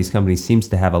every one of these companies seems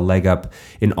to have a leg up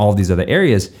in all these other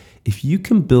areas. If you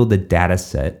can build a data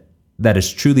set that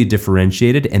is truly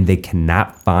differentiated and they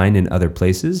cannot find in other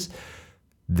places,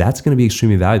 that's going to be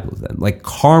extremely valuable to them. Like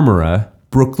Karmara,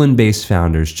 Brooklyn-based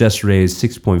founders just raised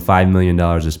 $6.5 million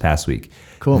this past week.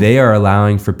 Cool. They are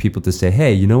allowing for people to say,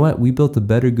 hey, you know what? We built a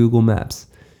better Google Maps.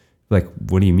 Like,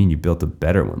 what do you mean you built a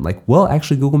better one? Like, well,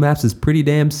 actually, Google Maps is pretty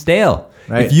damn stale.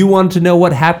 Right. If you want to know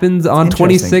what happens on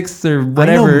 26th or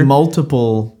whatever. I know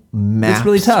multiple maps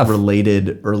really tough.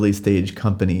 Related early stage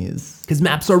companies. Because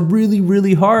maps are really,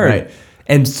 really hard. Right.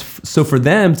 And so for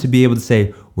them to be able to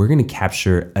say, we're going to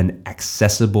capture an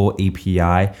accessible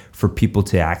API for people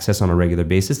to access on a regular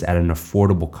basis at an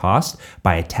affordable cost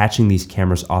by attaching these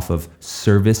cameras off of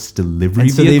service delivery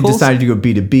vehicles. So they've decided to go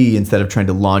B2B instead of trying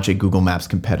to launch a Google Maps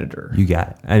competitor. You got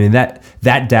it. I mean, that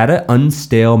data,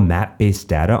 unstale map-based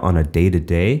data on a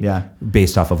day-to-day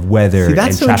based off of weather and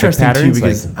traffic patterns. That's so interesting too,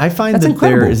 because I find that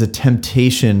there is a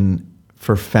temptation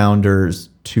for founders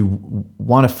to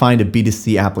want to find a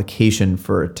B2C application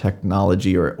for a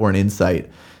technology or an insight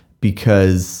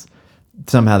because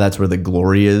somehow that's where the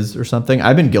glory is or something.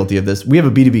 I've been guilty of this. We have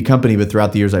a B2B company, but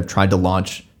throughout the years I've tried to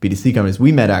launch B2C companies.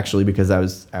 We met actually because I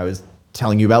was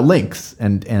telling you about links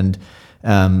and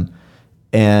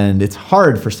it's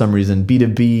hard for some reason.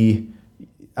 B2B,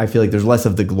 I feel like there's less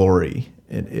of the glory,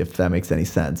 if that makes any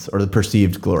sense, or the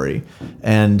perceived glory.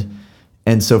 And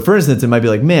so for instance, it might be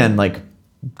like, man, like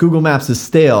Google Maps is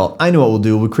stale. I know what we'll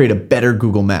do. We'll create a better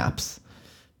Google Maps.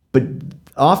 But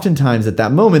oftentimes at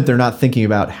that moment, they're not thinking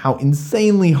about how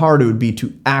insanely hard it would be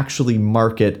to actually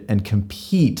market and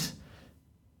compete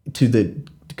to the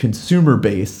consumer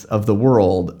base of the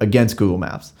world against Google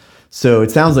Maps. So it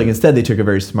sounds like instead they took a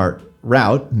very smart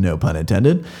route, no pun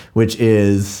intended, which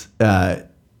is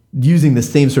using the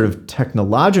same sort of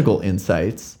technological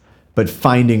insights, but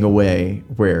finding a way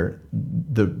where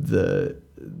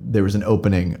there was an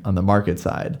opening on the market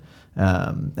side.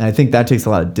 And I think that takes a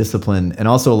lot of discipline and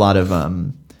also a lot of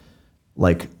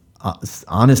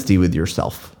honesty with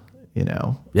yourself, you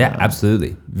know? Yeah,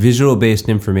 absolutely. Visual-based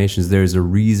information, there's a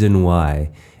reason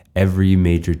why every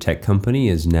major tech company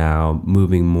is now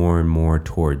moving more and more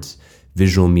towards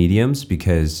visual mediums,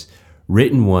 because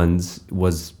written ones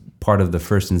was part of the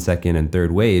first and second and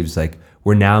third waves. Like,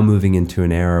 we're now moving into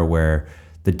an era where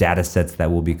the data sets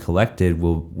that will be collected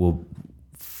will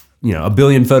a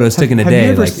billion photos taken a day. Have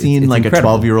you ever seen it's a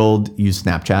 12-year-old use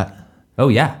Snapchat? Oh,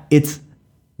 yeah. It's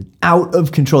out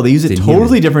of control. They use it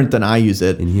totally different than I use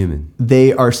it. Inhuman.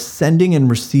 They are sending and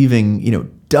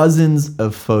receiving, dozens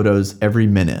of photos every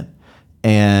minute,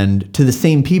 and to the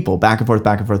same people, back and forth,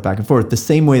 back and forth, back and forth. The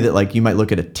same way that like you might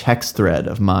look at a text thread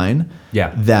of mine.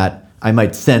 Yeah. That I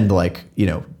might send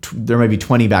there might be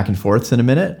 20 back and forths in a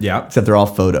minute. Yeah. Except they're all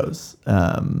photos.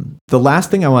 The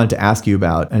last thing I wanted to ask you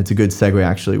about, and it's a good segue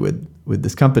actually with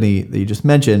this company that you just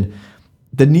mentioned,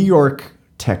 the New York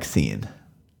tech scene.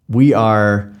 We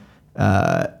are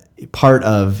part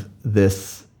of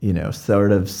this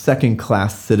sort of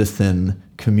second-class citizen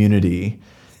community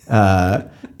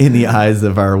in the eyes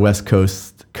of our West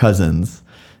Coast cousins.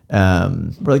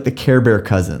 We're like the Care Bear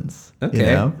cousins,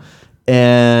 Okay.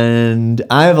 And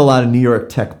I have a lot of New York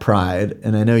tech pride,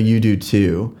 and I know you do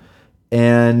too.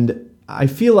 And I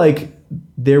feel like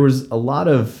there was a lot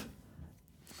of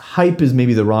hype is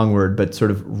maybe the wrong word, but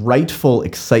sort of rightful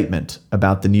excitement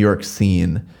about the New York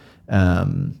scene.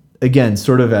 Again,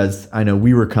 sort of as I know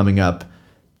we were coming up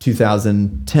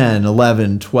 2010,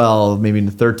 11, 12, maybe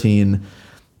into 13.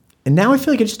 And now I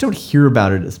feel like I just don't hear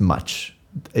about it as much.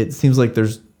 It seems like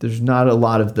there's not a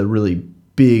lot of the really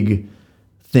big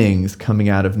things coming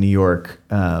out of New York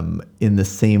in the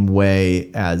same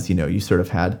way as, you sort of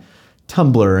had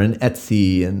Tumblr and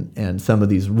Etsy and some of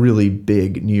these really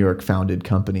big New York founded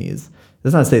companies.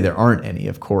 That's not to say there aren't any,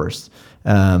 of course.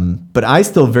 But I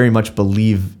still very much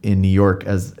believe in New York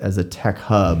as a tech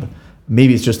hub.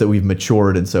 Maybe it's just that we've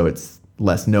matured and so it's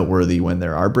less noteworthy when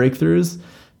there are breakthroughs.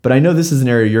 But I know this is an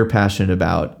area you're passionate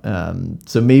about.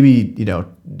 So maybe,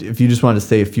 if you just want to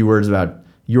say a few words about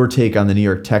your take on the New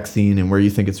York tech scene and where you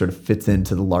think it sort of fits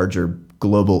into the larger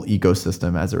global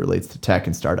ecosystem as it relates to tech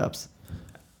and startups.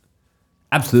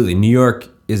 Absolutely. New York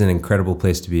is an incredible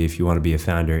place to be if you want to be a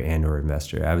founder and or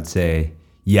investor. I would say,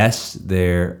 yes,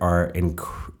 there are an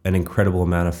incredible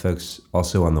amount of folks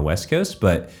also on the West Coast,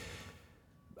 but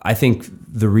I think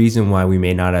the reason why we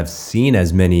may not have seen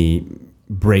as many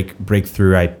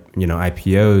breakthrough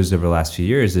IPOs over the last few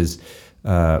years is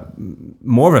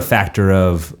more of a factor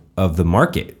of the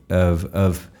market,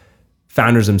 of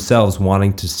founders themselves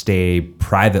wanting to stay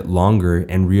private longer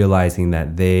and realizing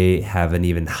that they have an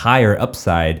even higher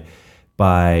upside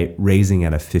by raising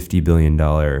at a $50 billion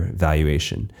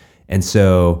valuation. And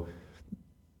so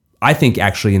I think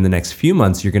actually in the next few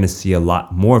months, you're going to see a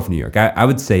lot more of New York. I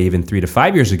would say even 3 to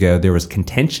 5 years ago, there was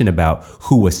contention about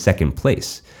who was second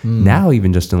place. Now,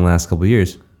 even just in the last couple of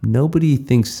years, nobody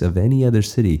thinks of any other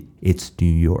city. It's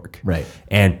New York. Right.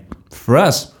 And for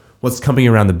us, what's coming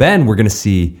around the bend, we're going to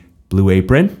see Blue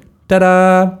Apron,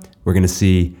 ta-da. We're going to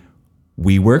see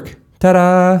WeWork,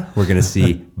 ta-da. We're going to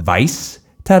see Vice,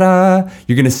 ta-da.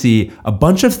 You're going to see a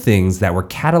bunch of things that were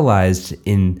catalyzed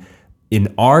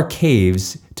in our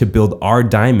caves to build our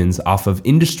diamonds off of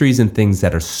industries and things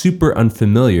that are super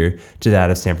unfamiliar to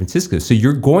that of San Francisco. So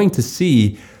you're going to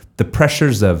see the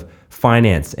pressures of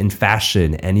finance and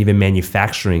fashion and even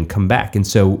manufacturing come back. And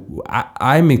so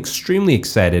I'm extremely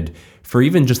excited for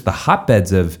even just the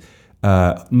hotbeds of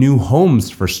new homes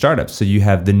for startups. So you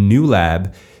have the New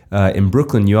Lab in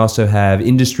Brooklyn. You also have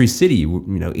Industry City,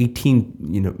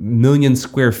 18 million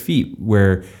square feet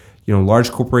where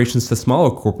large corporations to smaller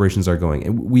corporations are going.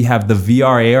 And we have the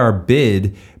VR/AR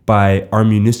bid by our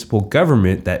municipal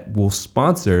government that will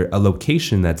sponsor a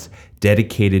location that's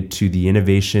dedicated to the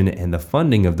innovation and the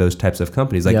funding of those types of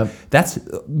companies. That's,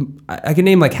 I can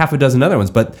name like half a dozen other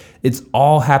ones, but it's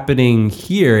all happening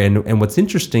here. And what's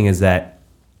interesting is that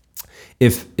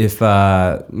if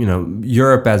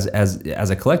Europe as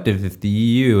a collective, if the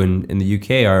EU and the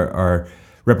UK are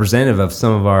representative of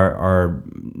some of our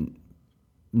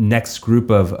next group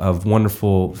of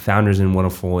wonderful founders and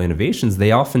wonderful innovations,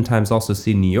 they oftentimes also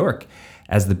see New York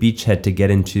as the beachhead to get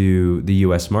into the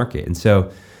US market. And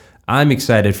so I'm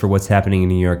excited for what's happening in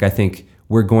New York. I think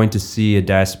we're going to see a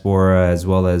diaspora as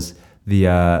well as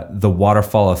the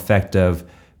waterfall effect of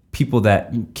people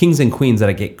that kings and queens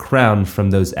that get crowned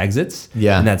from those exits.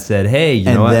 Yeah. And that said, hey, you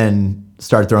know what? And then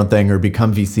start their own thing or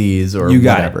become VCs or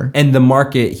whatever. It. And the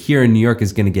market here in New York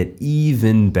is going to get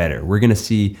even better. We're going to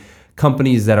see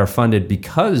companies that are funded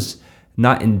because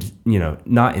not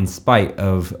in spite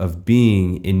of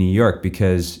being in New York,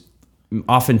 because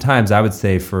oftentimes I would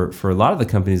say for a lot of the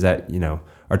companies that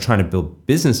are trying to build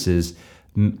businesses,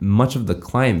 much of the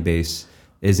client base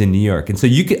is in New York. And so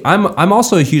I'm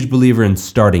also a huge believer in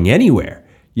starting anywhere.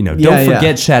 Don't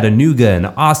forget Chattanooga and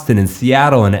Austin and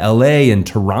Seattle and LA and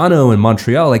Toronto and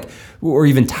Montreal, or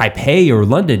even Taipei or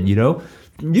London.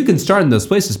 You can start in those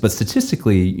places, but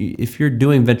statistically, if you're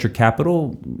doing venture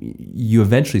capital, you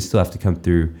eventually still have to come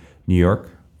through New York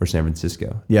or San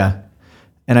Francisco. Yeah.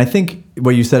 And I think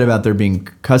what you said about there being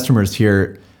customers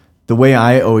here, the way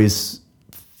I always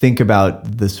think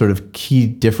about the sort of key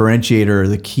differentiator or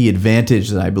the key advantage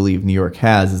that I believe New York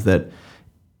has is that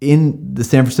in the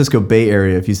San Francisco Bay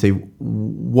Area, if you say,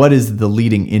 what is the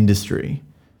leading industry?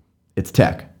 It's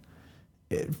tech.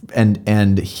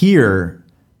 And here,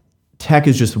 tech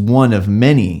is just one of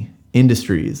many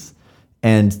industries,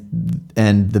 and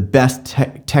the best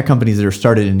tech companies that are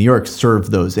started in New York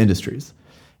serve those industries.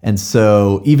 And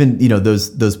so even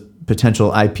those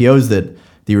potential IPOs that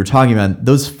you were talking about,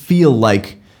 those feel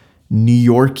like New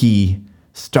Yorky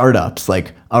startups,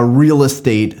 like a real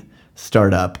estate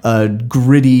startup, a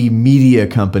gritty media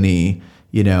company,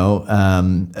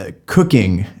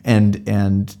 cooking and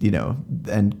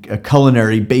a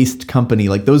culinary based company.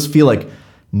 Like those feel like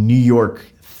New York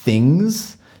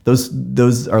things.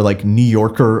 Those are like New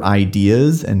Yorker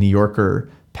ideas and New Yorker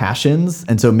passions.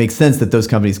 And so it makes sense that those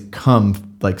companies come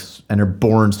and are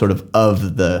born sort of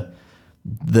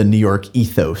the New York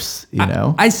ethos,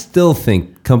 I still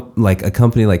think a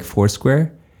company like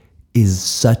Foursquare is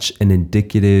such an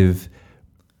indicative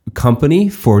company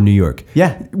for New York.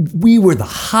 Yeah. We were the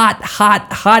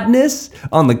hotness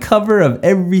on the cover of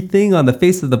everything on the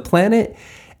face of the planet.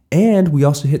 And we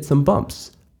also hit some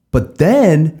bumps. But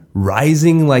then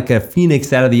rising like a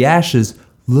phoenix out of the ashes,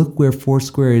 look where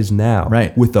Foursquare is now.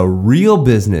 Right. With a real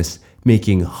business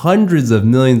making hundreds of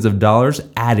millions of dollars,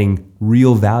 adding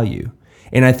real value.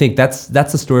 And I think that's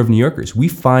the story of New Yorkers. We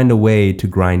find a way to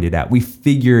grind it out. We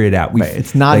figure it out. Right.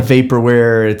 It's not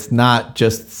vaporware. It's not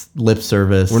just lip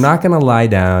service. We're not going to lie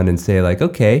down and say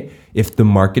okay, if the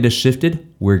market has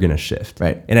shifted, we're going to shift.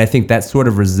 Right. And I think that sort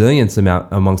of resilience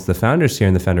amongst the founders here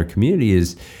in the founder community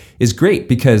is great,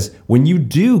 because when you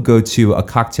do go to a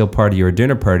cocktail party or a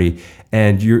dinner party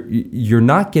and you're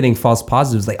not getting false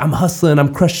positives like I'm hustling,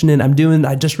 I'm crushing it,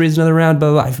 I just raised another round,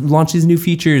 blah, blah, I've launched these new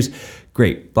features.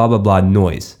 Great, blah, blah, blah,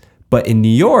 noise. But in New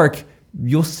York,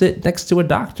 you'll sit next to a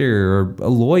doctor or a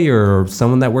lawyer or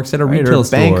someone that works at a retail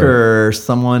store. Or a banker or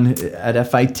someone at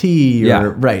FIT.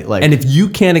 And if you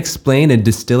can't explain and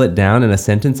distill it down in a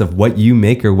sentence of what you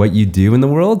make or what you do in the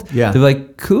world, they're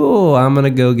like, cool, I'm going to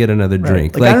go get another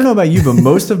drink. I don't know about you, but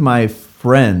most of my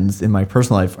friends in my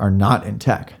personal life are not in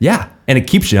tech. Yeah. And it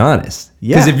keeps you honest.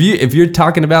 Yeah. Because if you're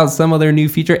talking about some other new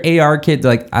feature, AR kit,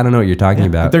 they're like, I don't know what you're talking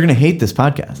about. But they're going to hate this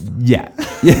podcast. Yeah.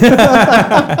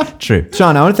 True.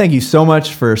 Sean, I want to thank you so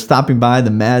much for stopping by the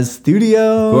Maz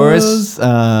Studios. Of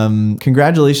course.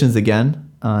 Congratulations again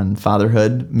on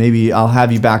fatherhood. Maybe I'll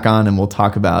have you back on and we'll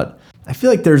talk about, I feel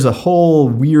like there's a whole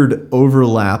weird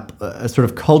overlap, a sort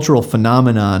of cultural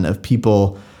phenomenon of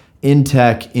people in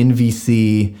tech, in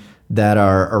VC, that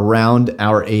are around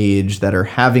our age, that are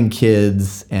having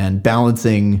kids and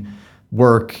balancing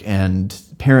work and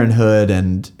parenthood,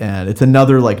 and it's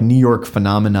another New York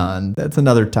phenomenon. That's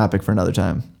another topic for another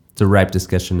time. It's a ripe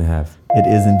discussion to have. It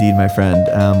is indeed, my friend.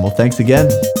 Well, thanks again.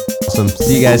 Awesome.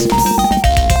 See you guys.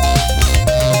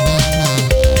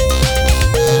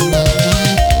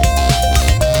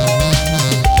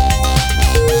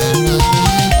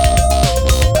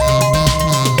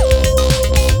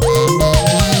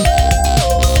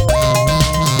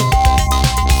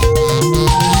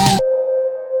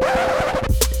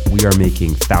 We are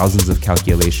making thousands of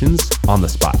calculations on the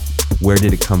spot. Where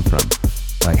did it come from?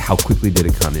 How quickly did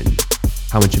it come in?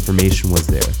 How much information was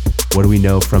there? What do we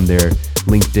know from their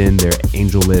LinkedIn, their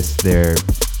AngelList, their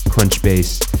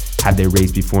Crunchbase? Have they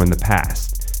raised before in the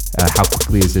past? How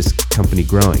quickly is this company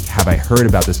growing? Have I heard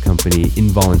about this company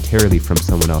involuntarily from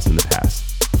someone else in the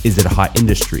past? Is it a hot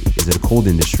industry? Is it a cold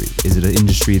industry? Is it an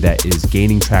industry that is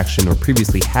gaining traction or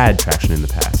previously had traction in the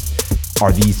past?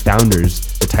 Are these founders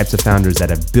the types of founders that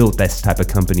have built this type of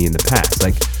company in the past?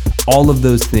 All of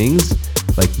those things,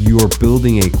 you're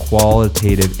building a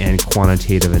qualitative and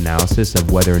quantitative analysis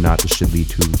of whether or not this should lead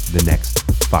to the next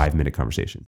 5-minute conversation.